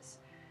 inches.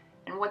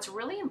 And what's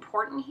really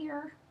important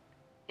here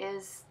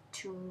is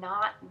to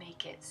not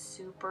make it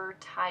super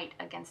tight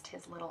against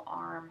his little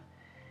arm,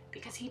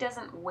 because he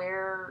doesn't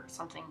wear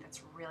something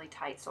that's really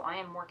tight. So I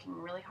am working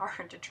really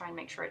hard to try and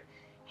make sure it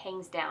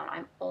hangs down.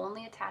 I'm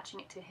only attaching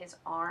it to his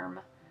arm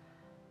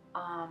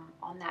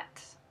on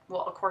that,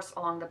 well, of course,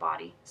 along the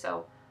body.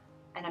 So,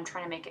 and I'm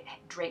trying to make it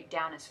drape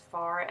down as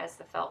far as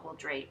the felt will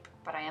drape,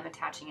 but I am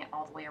attaching it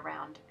all the way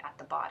around at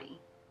the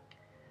body.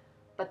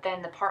 But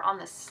then the part on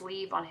the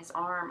sleeve on his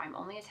arm, I'm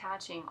only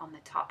attaching on the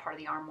top part of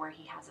the arm where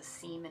he has a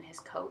seam in his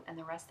coat, and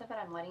the rest of it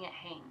I'm letting it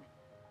hang.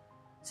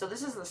 So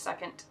this is the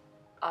second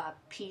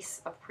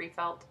piece of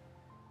pre-felt.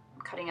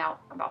 I'm cutting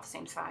out about the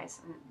same size,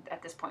 and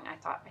at this point I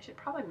thought I should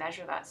probably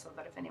measure that so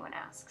that if anyone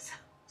asks.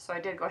 So I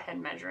did go ahead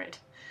and measure it.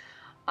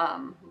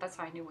 That's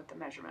how I knew what the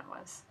measurement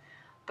was.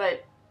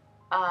 But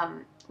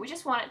we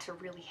just want it to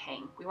really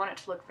hang. We want it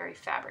to look very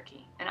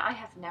fabricy. And I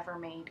have never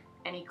made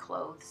any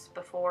clothes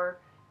before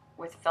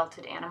with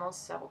felted animals,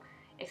 so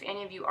if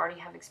any of you already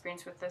have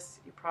experience with this,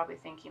 you're probably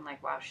thinking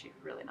like, wow, she's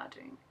really not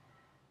doing,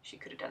 she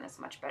could have done this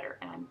much better.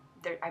 And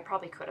I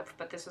probably could have,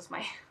 but this was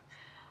my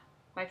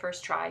my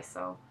first try,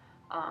 so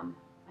I'm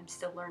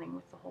still learning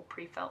with the whole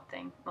pre-felt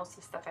thing. Most of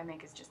the stuff I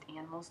make is just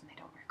animals and they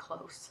don't wear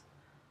clothes.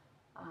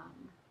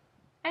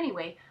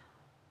 Anyway,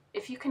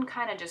 if you can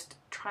kind of just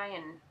try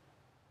and,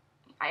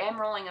 I am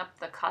rolling up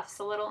the cuffs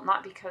a little,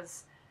 not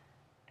because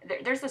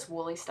there's this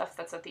woolly stuff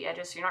that's at the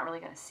edges, so you're not really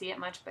going to see it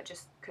much, but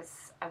just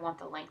because I want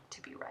the length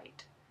to be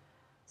right.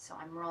 So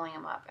I'm rolling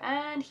them up,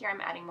 and here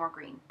I'm adding more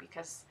green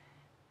because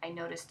I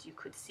noticed you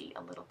could see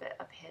a little bit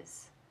of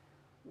his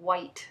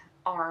white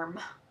arm,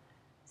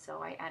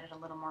 so I added a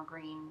little more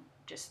green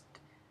just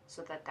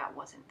so that that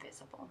wasn't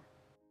visible.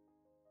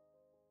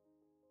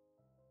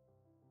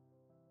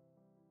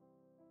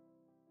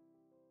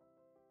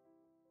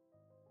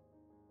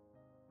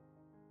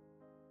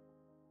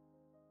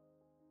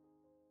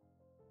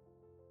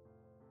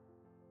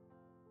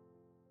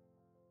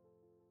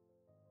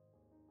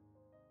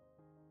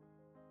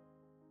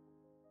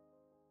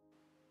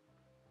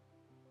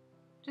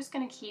 Just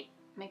going to keep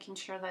making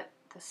sure that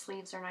the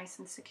sleeves are nice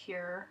and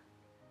secure,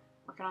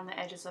 working on the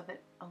edges of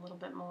it a little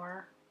bit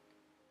more,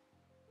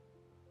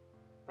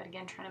 but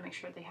again trying to make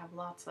sure they have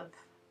lots of,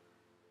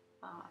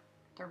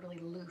 they're really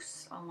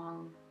loose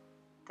along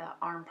the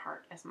arm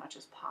part as much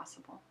as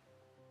possible.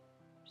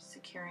 Just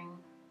securing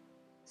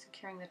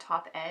the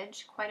top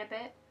edge quite a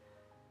bit.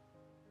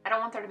 I don't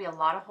want there to be a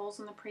lot of holes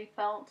in the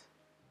pre-felt.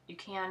 You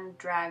can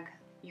drag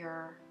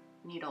your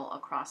needle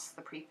across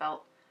the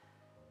pre-felt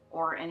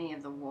or any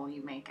of the wool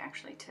you make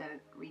actually to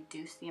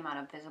reduce the amount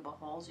of visible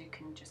holes. You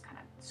can just kind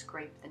of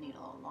scrape the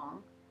needle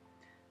along.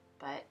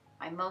 But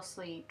I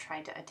mostly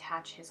tried to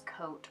attach his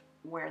coat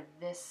where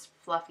this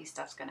fluffy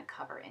stuff's going to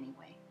cover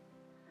anyway.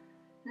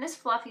 And this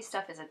fluffy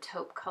stuff is a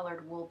taupe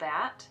colored wool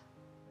bat,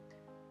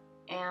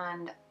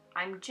 and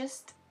I'm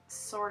just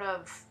sort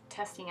of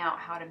testing out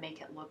how to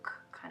make it look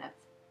kind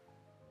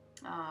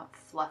of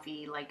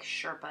fluffy, like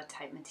Sherpa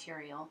type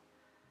material.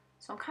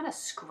 So I'm kind of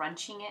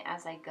scrunching it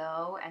as I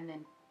go and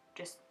then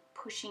just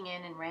pushing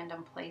in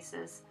random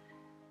places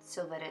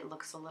so that it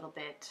looks a little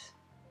bit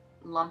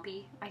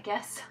lumpy, I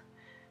guess.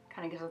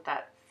 Kind of gives it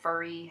that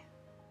furry,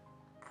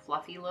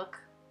 fluffy look.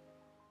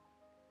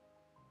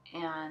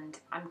 And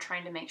I'm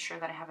trying to make sure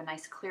that I have a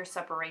nice clear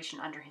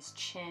separation under his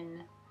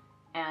chin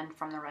and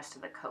from the rest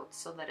of the coat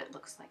so that it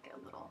looks like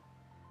a little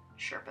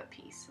Sherpa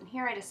piece. And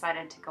here I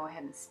decided to go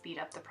ahead and speed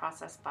up the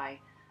process by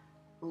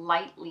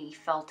lightly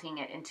felting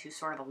it into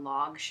sort of a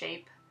log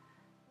shape,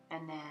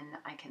 and then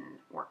I can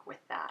work with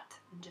that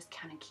and just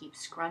kind of keep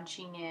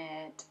scrunching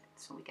it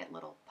so we get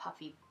little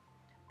puffy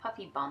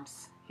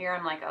bumps. Here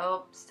I'm like,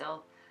 oh,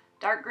 still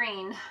dark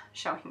green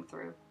showing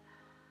through.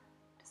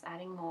 Just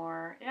adding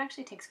more. It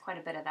actually takes quite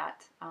a bit of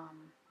that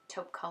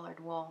taupe colored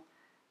wool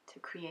to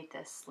create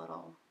this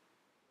little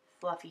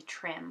fluffy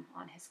trim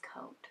on his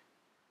coat.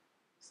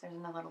 So there's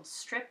another little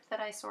strip that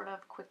I sort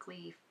of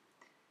quickly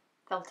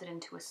felted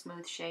into a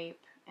smooth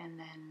shape, and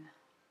then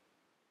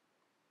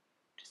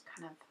just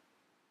kind of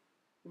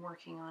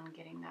working on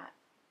getting that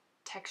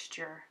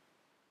texture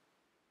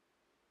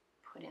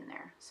put in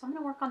there. So I'm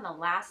going to work on the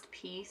last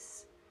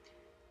piece,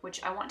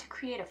 which I want to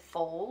create a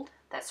fold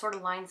that sort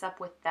of lines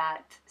up with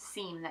that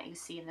seam that you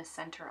see in the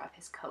center of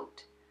his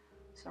coat.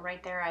 So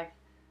right there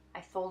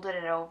I folded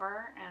it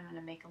over, and I'm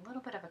going to make a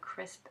little bit of a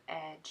crisp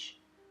edge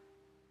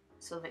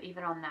so that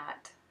even on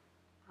that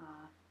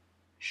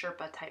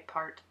Sherpa type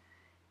part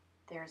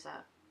there's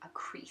a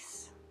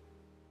crease.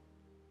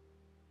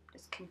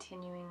 Just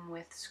continuing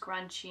with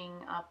scrunching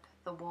up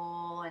the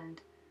wool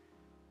and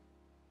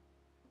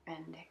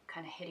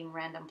kind of hitting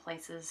random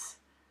places,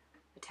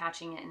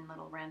 attaching it in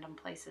little random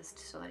places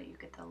so that you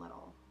get the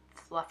little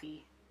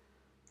fluffy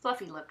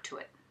look to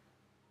it.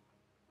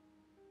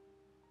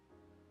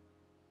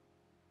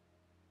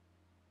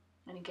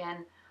 And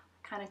again,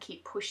 kind of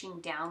keep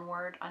pushing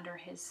downward under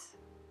his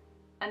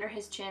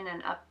chin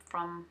and up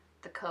from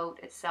the coat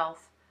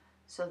itself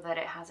so that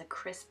it has a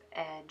crisp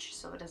edge,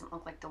 so it doesn't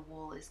look like the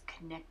wool is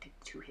connected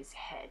to his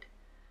head.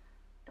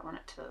 Don't want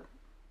it to,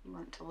 you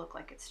want it to look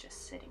like it's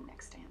just sitting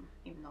next to him,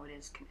 even though it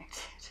is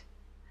connected.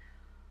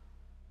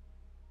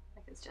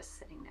 Like it's just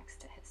sitting next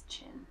to his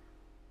chin.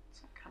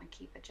 So I kind of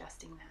keep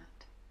adjusting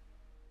that.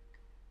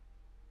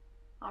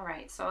 All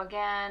right, so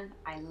again,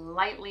 I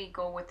lightly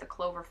go with the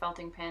Clover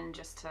Felting Pen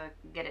just to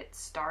get it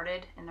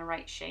started in the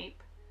right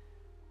shape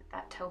with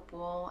that taupe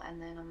wool,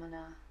 and then I'm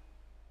gonna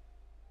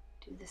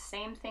do the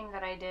same thing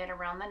that I did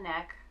around the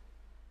neck.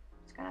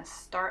 Just gonna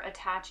start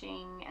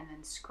attaching and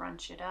then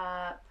scrunch it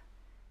up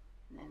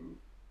and then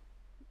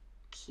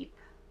keep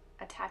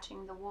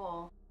attaching the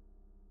wool.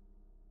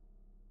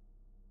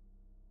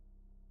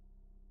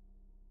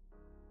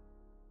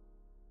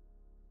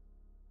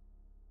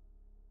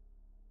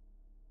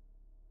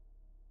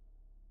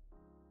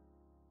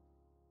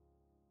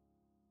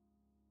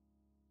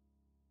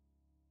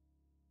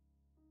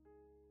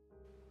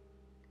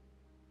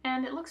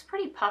 And it looks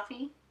pretty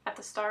puffy at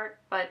the start,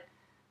 but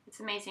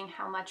it's amazing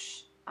how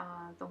much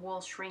the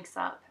wool shrinks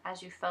up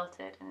as you felt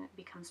it, and it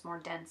becomes more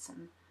dense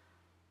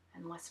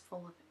and less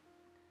full of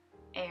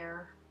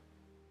air.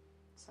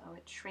 So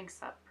it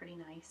shrinks up pretty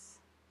nice.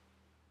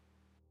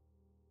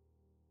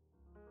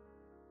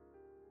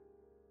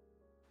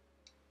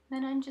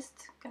 Then I'm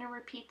just going to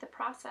repeat the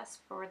process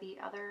for the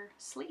other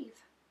sleeve.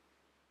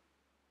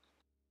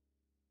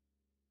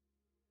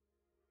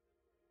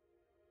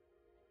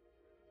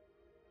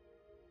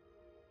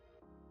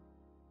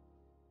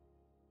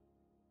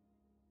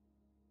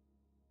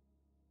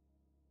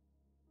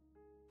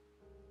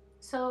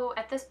 So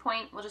at this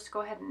point, we'll just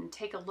go ahead and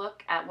take a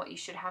look at what you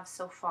should have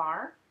so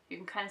far. You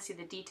can kind of see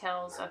the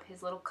details of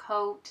his little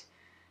coat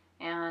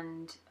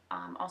and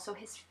also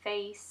his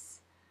face.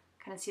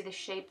 Kind of see the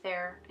shape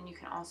there, and you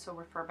can also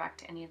refer back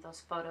to any of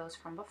those photos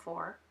from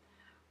before.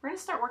 We're going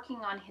to start working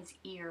on his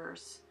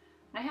ears.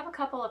 And I have a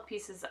couple of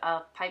pieces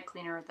of pipe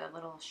cleaner, the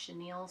little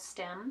chenille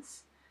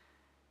stems,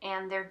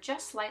 and they're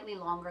just slightly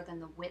longer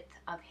than the width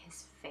of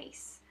his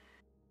face.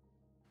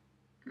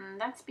 And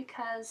that's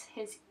because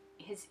his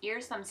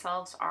ears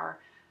themselves are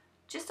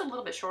just a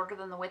little bit shorter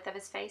than the width of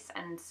his face,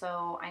 and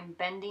so I'm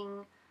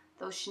bending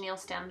those chenille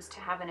stems to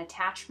have an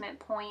attachment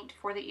point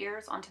for the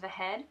ears onto the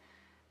head.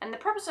 And the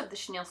purpose of the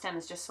chenille stem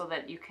is just so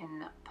that you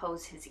can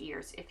pose his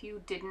ears. If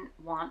you didn't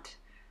want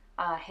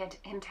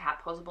him to have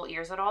posable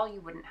ears at all,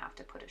 you wouldn't have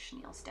to put a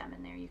chenille stem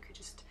in there. You could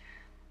just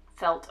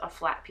felt a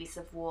flat piece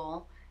of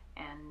wool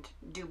and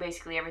do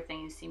basically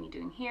everything you see me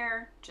doing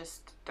here,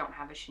 just don't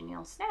have a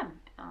chenille stem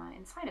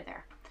inside of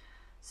there.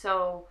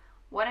 So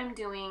what I'm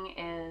doing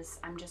is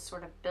I'm just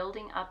sort of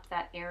building up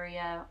that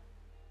area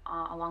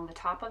along the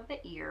top of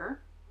the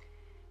ear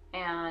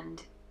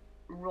and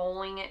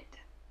rolling it.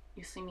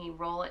 You see me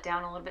roll it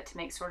down a little bit to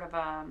make sort of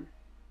a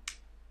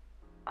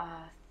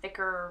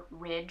thicker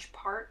ridge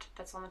part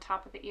that's on the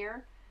top of the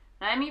ear.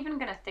 And I'm even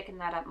going to thicken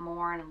that up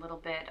more in a little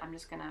bit. I'm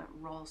just going to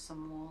roll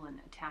some wool and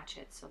attach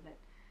it so that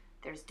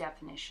there's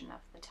definition of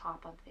the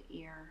top of the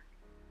ear.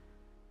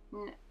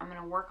 And I'm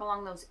going to work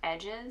along those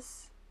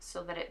edges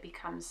so that it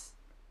becomes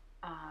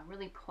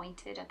really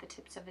pointed at the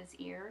tips of his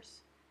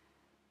ears.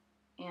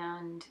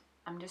 And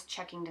I'm just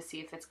checking to see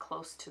if it's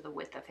close to the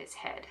width of his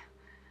head.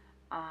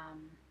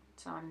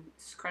 So I'm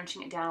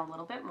scrunching it down a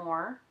little bit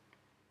more,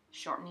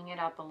 shortening it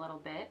up a little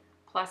bit.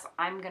 Plus,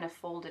 I'm going to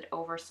fold it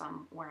over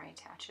some where I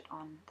attach it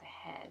on the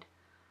head,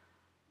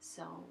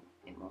 so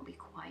it won't be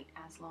quite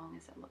as long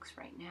as it looks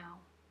right now.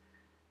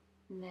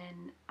 And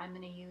then I'm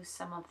going to use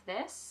some of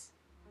this,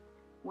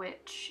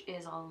 which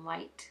is a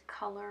light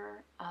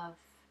color of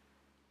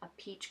a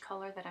peach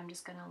color that I'm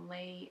just going to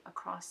lay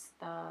across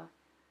the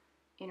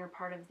inner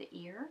part of the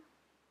ear.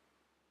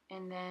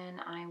 And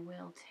then I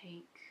will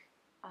take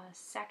a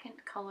second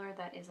color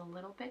that is a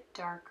little bit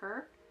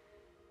darker.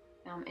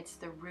 It's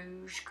the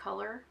rouge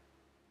color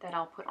that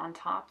I'll put on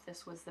top.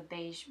 This was the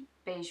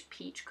beige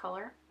peach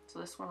color. So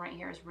this one right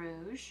here is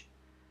rouge.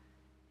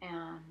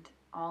 And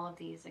all of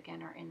these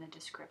again are in the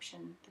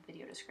description, the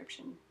video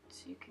description,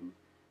 so you can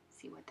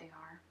see what they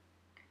are.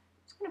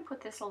 I'm just going to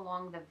put this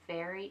along the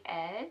very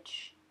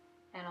edge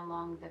and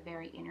along the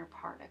very inner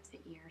part of the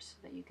ear so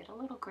that you get a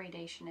little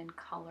gradation in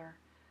color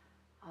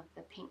of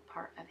the pink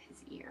part of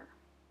his ear.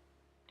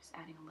 Just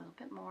adding a little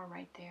bit more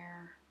right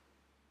there.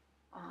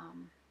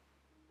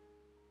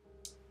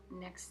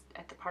 Next,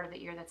 at the part of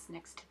the ear that's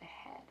next to the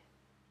head.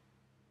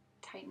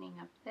 Tightening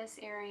up this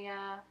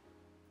area,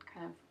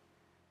 kind of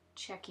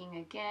checking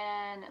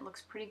again. It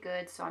looks pretty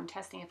good, so I'm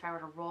testing if I were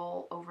to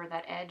roll over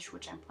that edge,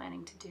 which I'm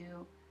planning to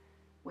do.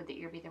 Would the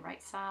ear be the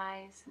right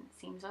size? And it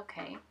seems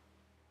okay.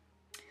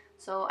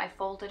 So I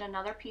folded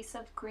another piece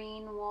of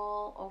green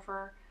wool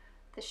over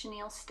the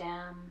chenille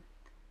stem.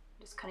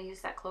 Just kind of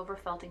use that Clover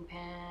Felting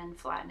Pen,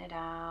 flatten it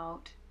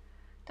out.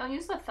 Don't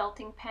use the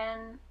felting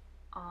pen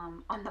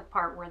on the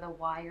part where the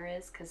wire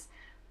is, because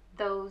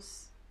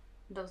those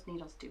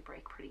needles do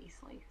break pretty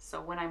easily.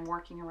 So when I'm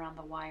working around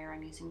the wire,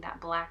 I'm using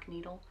that black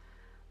needle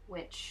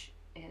which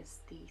is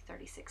the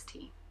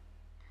 36T.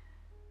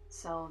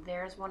 So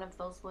there's one of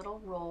those little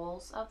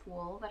rolls of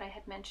wool that I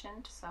had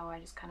mentioned. So I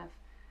just kind of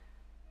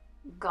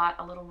got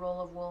a little roll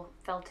of wool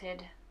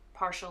felted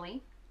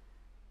partially,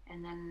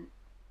 and then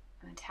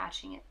I'm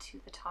attaching it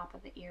to the top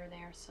of the ear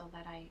there so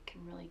that I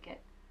can really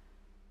get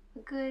a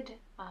good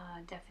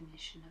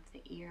definition of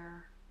the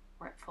ear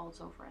where it folds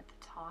over at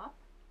the top.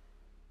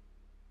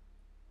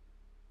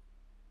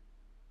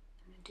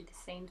 I'm going to do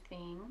the same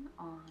thing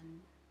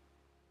on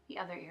the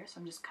other ear, so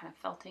I'm just kind of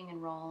felting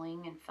and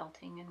rolling and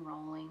felting and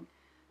rolling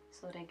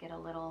so that I get a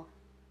little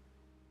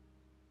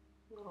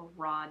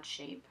rod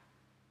shape.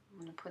 I'm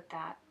going to put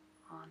that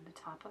on the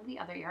top of the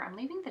other ear. I'm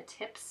leaving the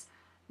tips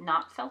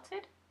not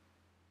felted,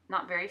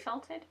 not very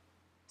felted,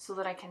 so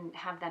that I can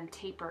have them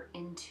taper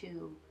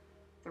into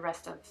the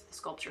rest of the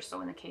sculpture.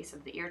 So in the case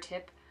of the ear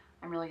tip,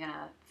 I'm really going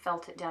to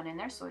felt it down in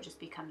there so it just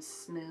becomes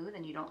smooth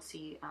and you don't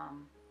see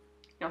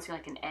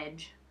like an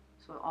edge.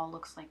 So it all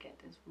looks like it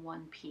is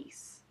one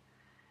piece.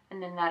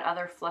 And then that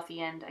other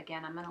fluffy end,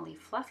 again, I'm going to leave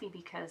fluffy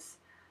because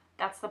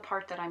that's the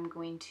part that I'm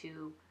going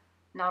to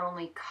not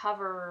only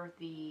cover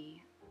the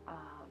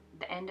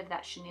end of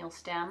that chenille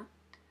stem,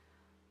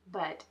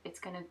 but it's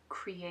going to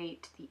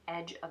create the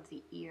edge of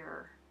the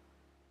ear,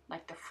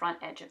 like the front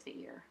edge of the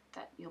ear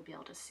that you'll be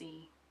able to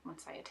see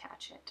once I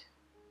attach it.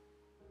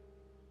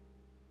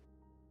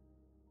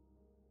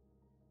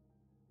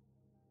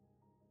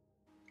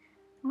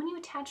 When you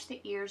attach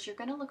the ears, you're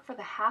going to look for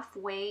the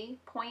halfway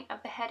point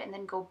of the head and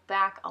then go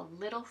back a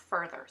little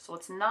further. So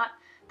it's not,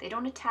 they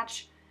don't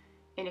attach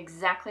in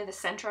exactly the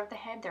center of the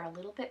head. They're a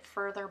little bit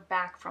further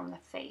back from the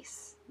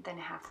face than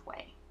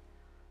halfway,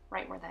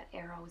 right where that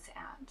arrow is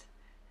at.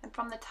 And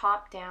from the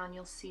top down,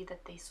 you'll see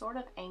that they sort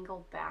of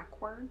angle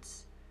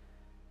backwards.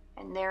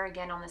 And there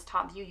again on this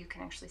top view, you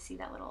can actually see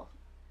that little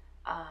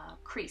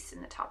crease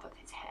in the top of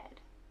his head.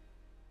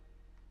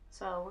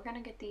 So we're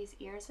going to get these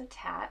ears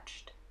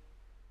attached.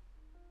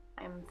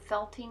 I'm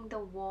felting the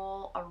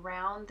wool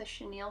around the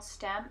chenille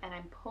stem and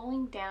I'm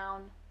pulling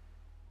down,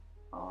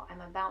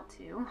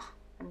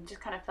 I'm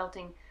just kind of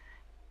felting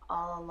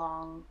all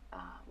along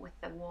with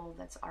the wool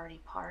that's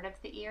already part of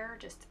the ear,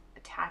 just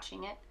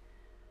attaching it.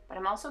 But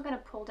I'm also going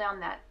to pull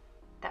down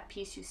that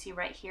piece you see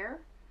right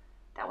here.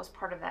 That was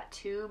part of that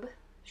tube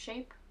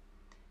shape.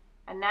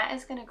 And that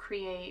is going to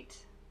create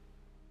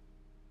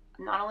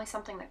not only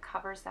something that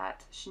covers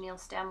that chenille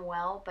stem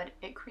well, but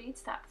it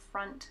creates that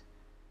front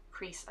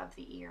crease of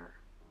the ear.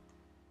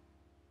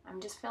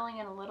 I'm just filling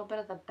in a little bit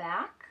of the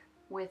back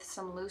with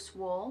some loose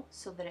wool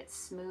so that it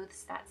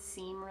smooths that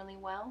seam really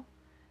well.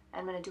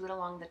 I'm going to do it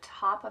along the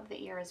top of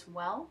the ear as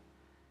well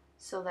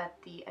so that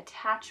the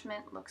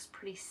attachment looks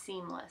pretty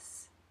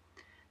seamless.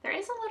 There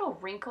is a little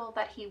wrinkle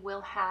that he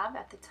will have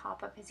at the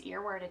top of his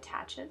ear where it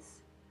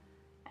attaches,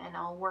 and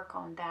I'll work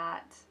on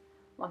that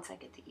once I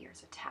get the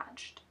ears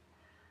attached.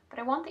 But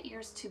I want the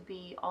ears to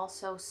be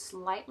also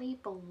slightly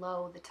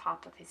below the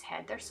top of his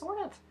head. They're sort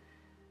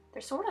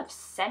of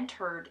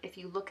centered. If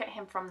you look at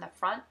him from the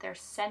front, they're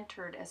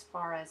centered as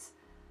far as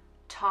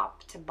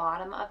top to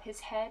bottom of his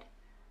head.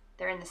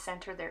 They're in the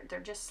center. They're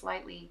just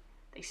slightly,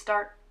 they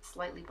start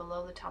slightly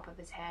below the top of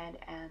his head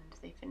and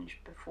they finish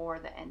before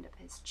the end of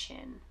his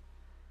chin.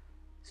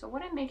 So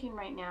what I'm making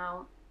right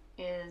now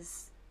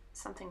is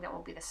something that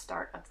will be the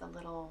start of the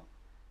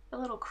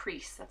little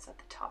crease that's at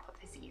the top of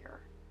his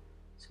ear.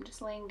 So I'm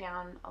just laying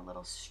down a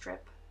little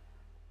strip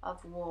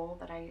of wool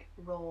that I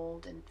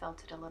rolled and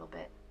felted a little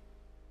bit.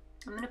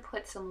 I'm going to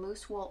put some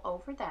loose wool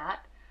over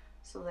that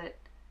so that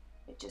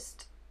it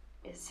just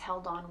is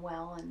held on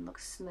well and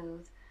looks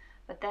smooth.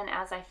 But then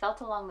as I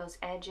felt along those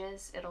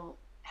edges,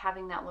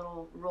 having that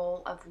little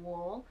roll of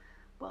wool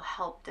will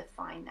help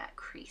define that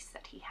crease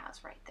that he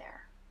has right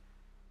there.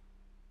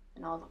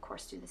 And I'll of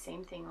course do the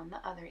same thing on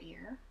the other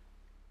ear.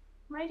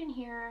 Right in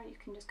here, you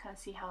can just kind of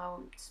see how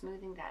I'm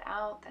smoothing that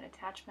out, that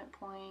attachment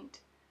point.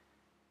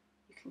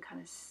 You can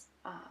kind of,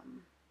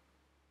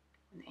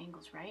 when the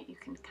angle's right, you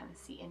can kind of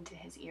see into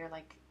his ear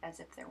like as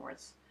if there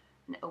was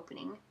an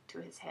opening to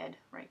his head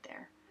right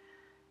there.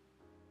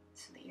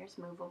 So the ear's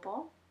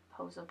movable,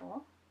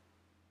 posable.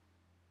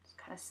 Just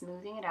kind of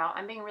smoothing it out.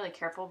 I'm being really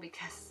careful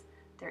because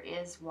there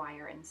is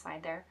wire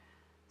inside there.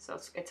 So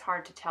it's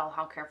hard to tell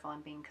how careful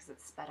I'm being because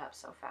it's sped up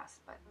so fast,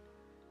 but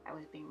I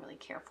was being really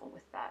careful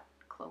with that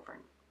Clover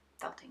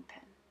Felting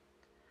Pen.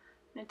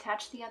 I'm going to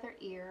attach the other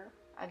ear,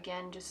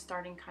 again just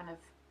starting kind of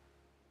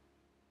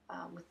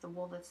with the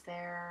wool that's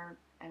there,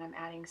 and I'm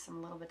adding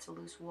some little bits of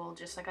loose wool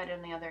just like I did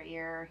on the other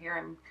ear. Here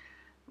I'm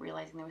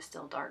realizing there was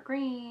still dark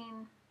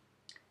green.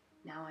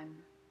 Now I'm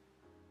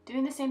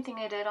doing the same thing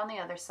I did on the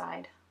other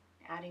side,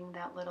 adding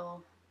that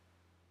little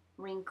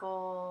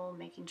wrinkle,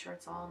 making sure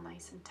it's all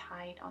nice and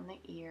tight on the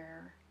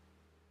ear.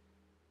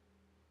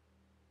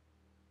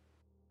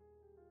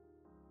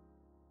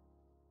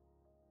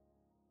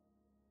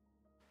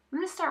 I'm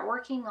going to start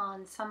working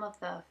on some of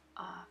the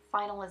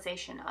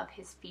finalization of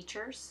his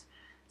features.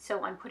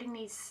 So I'm putting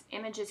these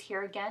images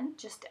here again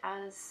just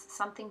as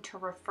something to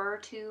refer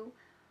to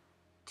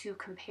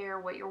compare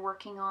what you're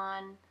working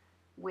on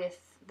with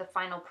the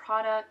final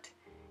product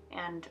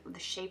and the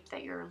shape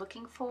that you're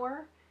looking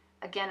for.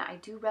 Again, I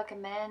do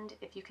recommend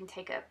if you can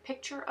take a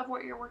picture of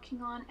what you're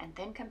working on and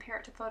then compare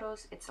it to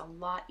photos. It's a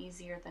lot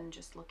easier than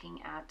just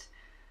looking at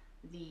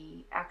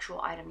the actual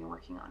item you're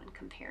working on and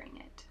comparing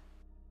it.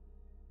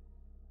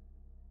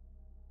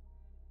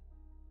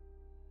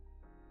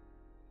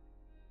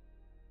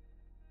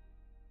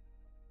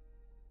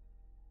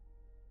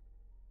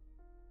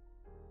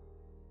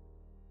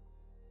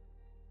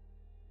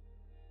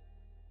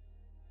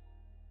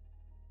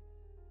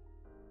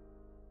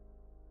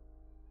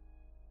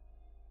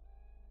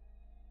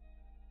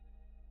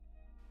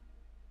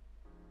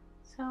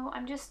 So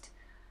I'm just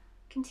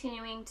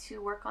continuing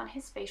to work on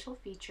his facial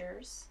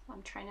features.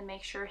 I'm trying to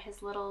make sure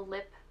his little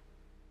lip,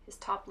 his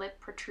top lip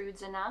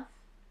protrudes enough,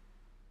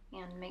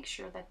 and make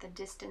sure that the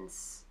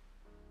distance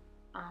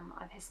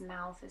of his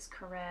mouth is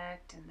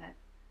correct and that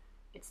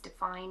it's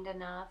defined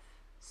enough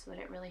so that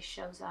it really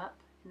shows up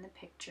in the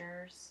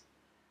pictures.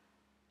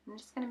 I'm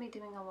just going to be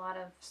doing a lot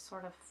of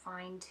sort of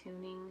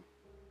fine-tuning.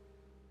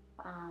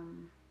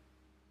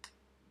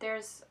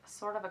 There's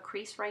sort of a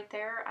crease right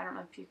there. I don't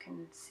know if you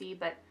can see,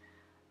 but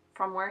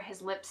from where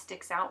his lip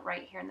sticks out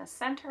right here in the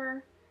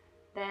center,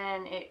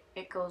 then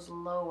it goes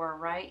lower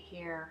right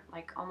here,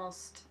 like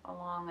almost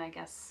along, I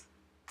guess,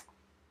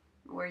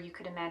 where you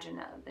could imagine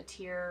a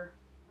tear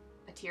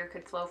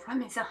could flow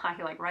from his eye,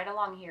 like right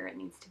along here. It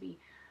needs to be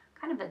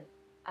kind of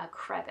a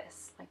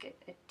crevice, like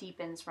it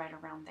deepens right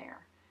around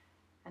there.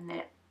 And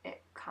then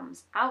it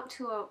comes out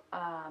to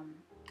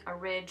a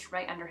ridge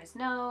right under his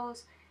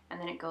nose, and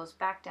then it goes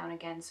back down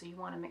again. So you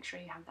want to make sure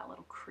you have that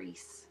little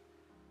crease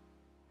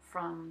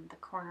from the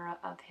corner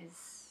of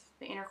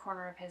the inner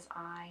corner of his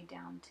eye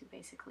down to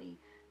basically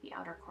the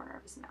outer corner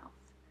of his mouth.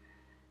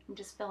 I'm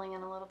just filling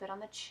in a little bit on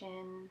the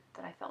chin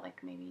that I felt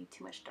like maybe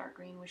too much dark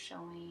green was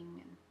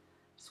showing, and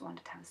just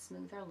wanted to have a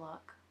smoother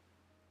look.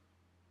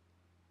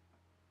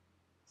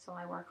 So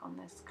I work on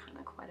this kind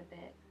of quite a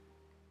bit.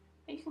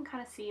 But you can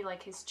kind of see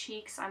like his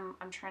cheeks, I'm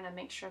trying to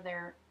make sure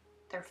they're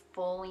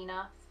full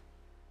enough,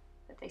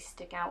 that they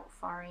stick out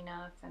far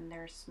enough and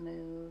they're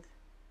smooth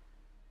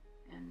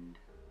and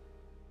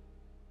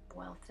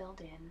well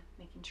filled in,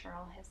 making sure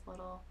all his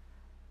little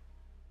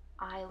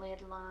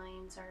eyelid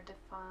lines are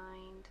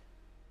defined.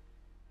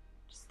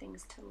 Just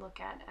things to look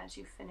at as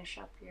you finish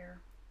up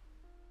your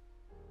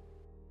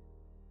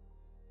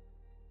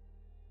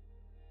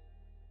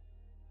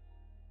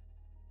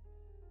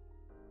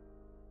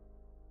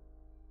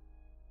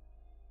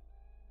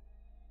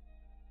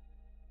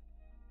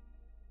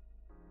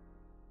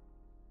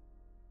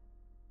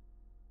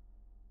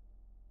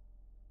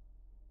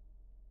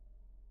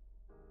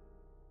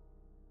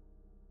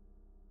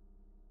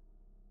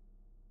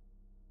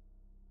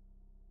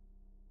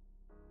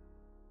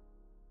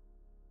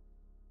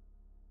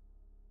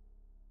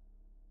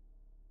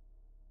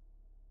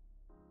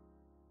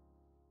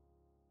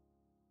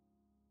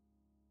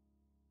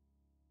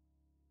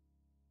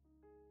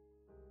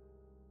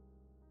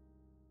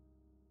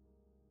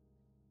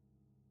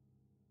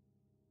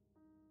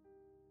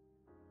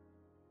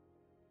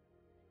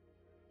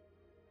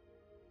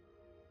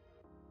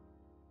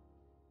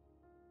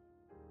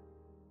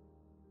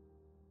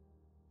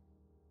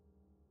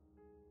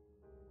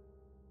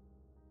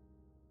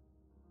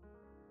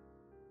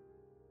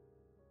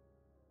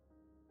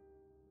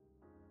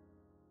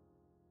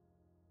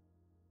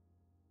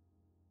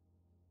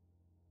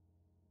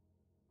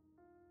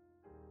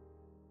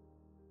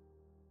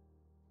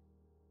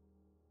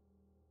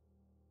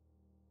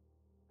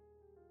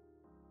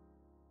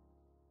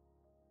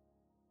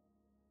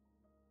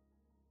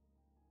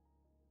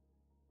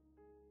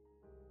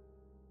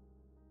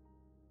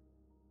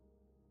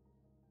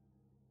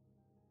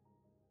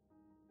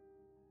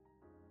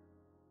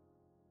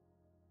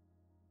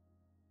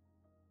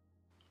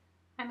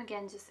I'm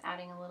again just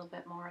adding a little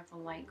bit more of the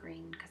light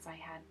green because I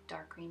had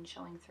dark green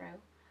showing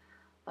through.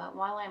 But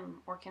while I'm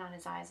working on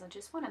his eyes, I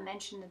just want to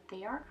mention that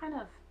they are kind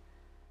of,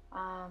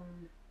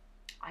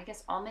 I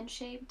guess, almond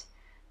shaped.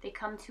 They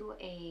come to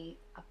a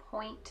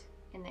point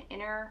in the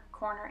inner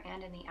corner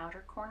and in the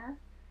outer corner.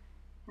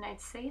 And I'd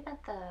say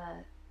that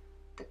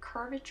the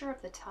curvature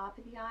of the top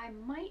of the eye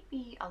might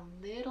be a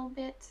little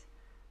bit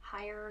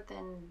higher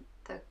than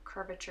the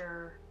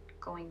curvature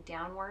going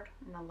downward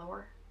in the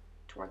lower,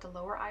 toward the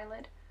lower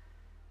eyelid.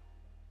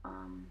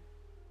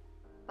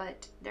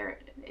 But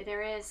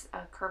there is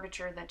a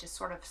curvature that just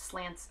sort of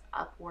slants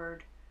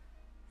upward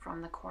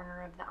from the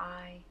corner of the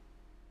eye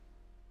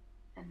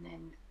and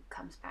then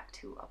comes back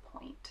to a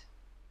point.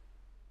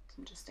 So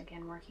I'm just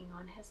again working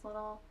on his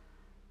little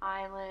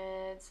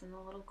eyelids and the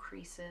little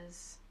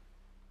creases.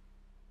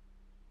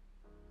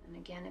 And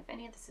again, if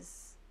any of this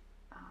is,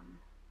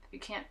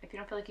 if you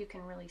don't feel like you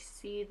can really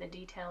see the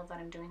detail that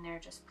I'm doing there,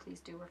 just please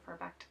do refer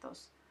back to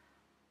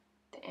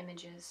the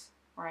images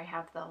where I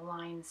have the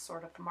lines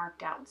sort of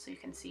marked out so you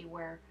can see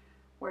where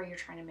you're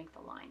trying to make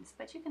the lines.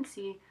 But you can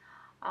see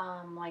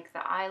like the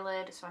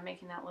eyelid, so I'm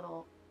making that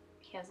little,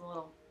 he has a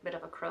little bit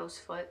of a crow's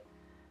foot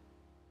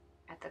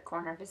at the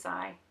corner of his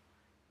eye.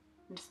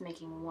 I'm just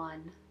making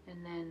one,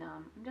 and then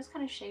I'm just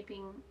kind of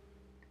shaping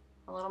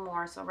a little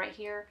more. So right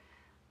here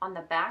on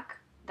the back,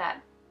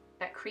 that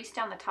crease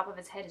down the top of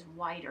his head is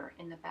wider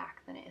in the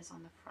back than it is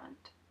on the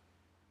front.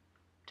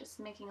 Just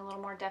making a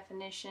little more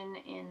definition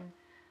in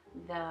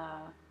the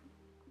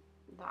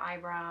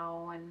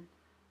eyebrow and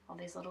all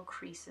these little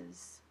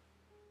creases.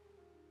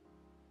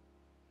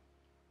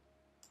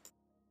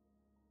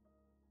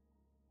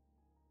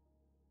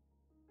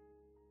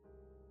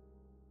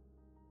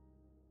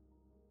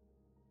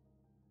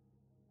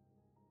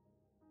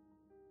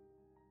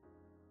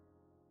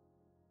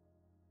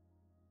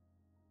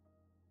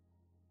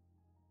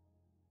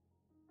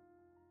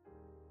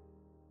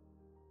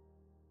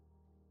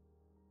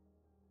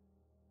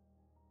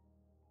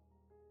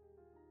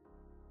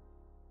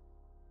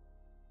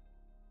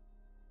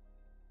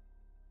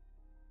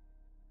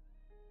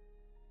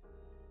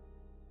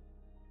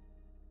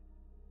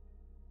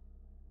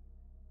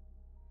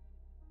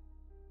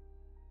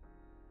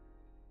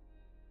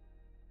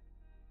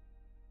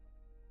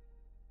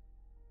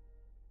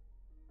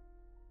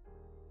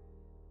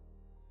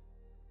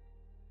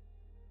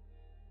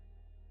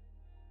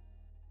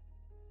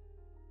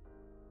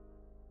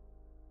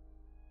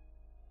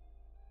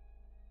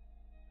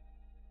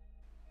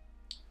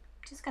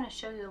 Just going to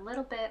show you a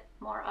little bit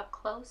more up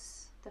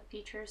close the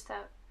features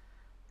that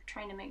we're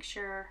trying to make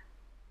sure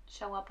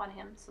show up on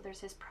him. So there's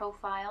his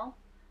profile,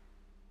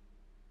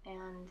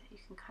 and you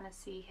can kind of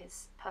see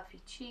his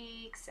puffy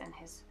cheeks and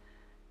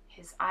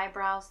his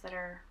eyebrows that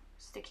are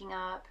sticking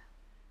up.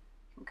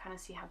 You can kind of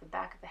see how the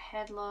back of the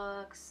head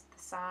looks,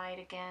 the side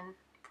again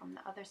from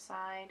the other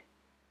side.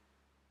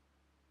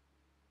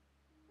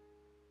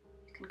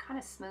 You can kind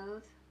of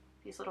smooth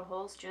these little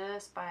holes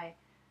just by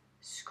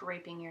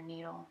scraping your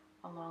needle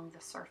along the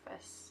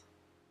surface.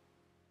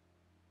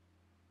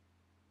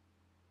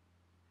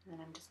 And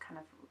then I'm just kind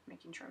of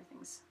making sure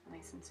everything's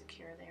nice and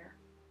secure there.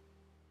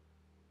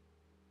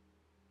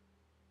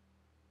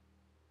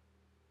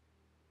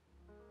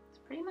 That's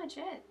pretty much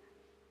it.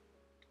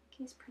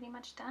 He's pretty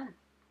much done.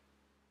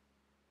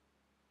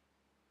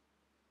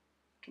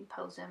 You can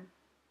pose him.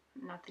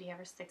 Not that he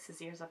ever sticks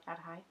his ears up that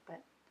high,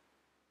 but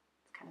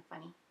it's kind of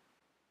funny.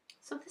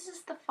 So this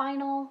is the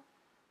final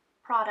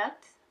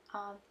product,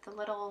 the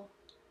little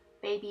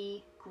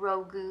baby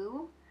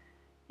Grogu,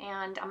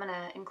 and I'm going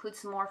to include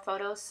some more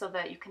photos so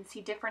that you can see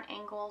different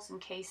angles in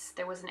case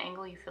there was an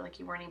angle you feel like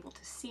you weren't able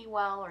to see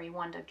well or you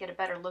wanted to get a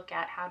better look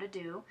at how to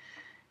do.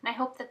 And I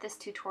hope that this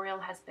tutorial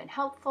has been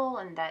helpful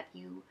and that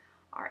you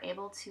are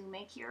able to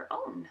make your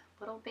own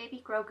little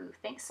baby Grogu.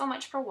 Thanks so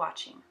much for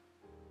watching.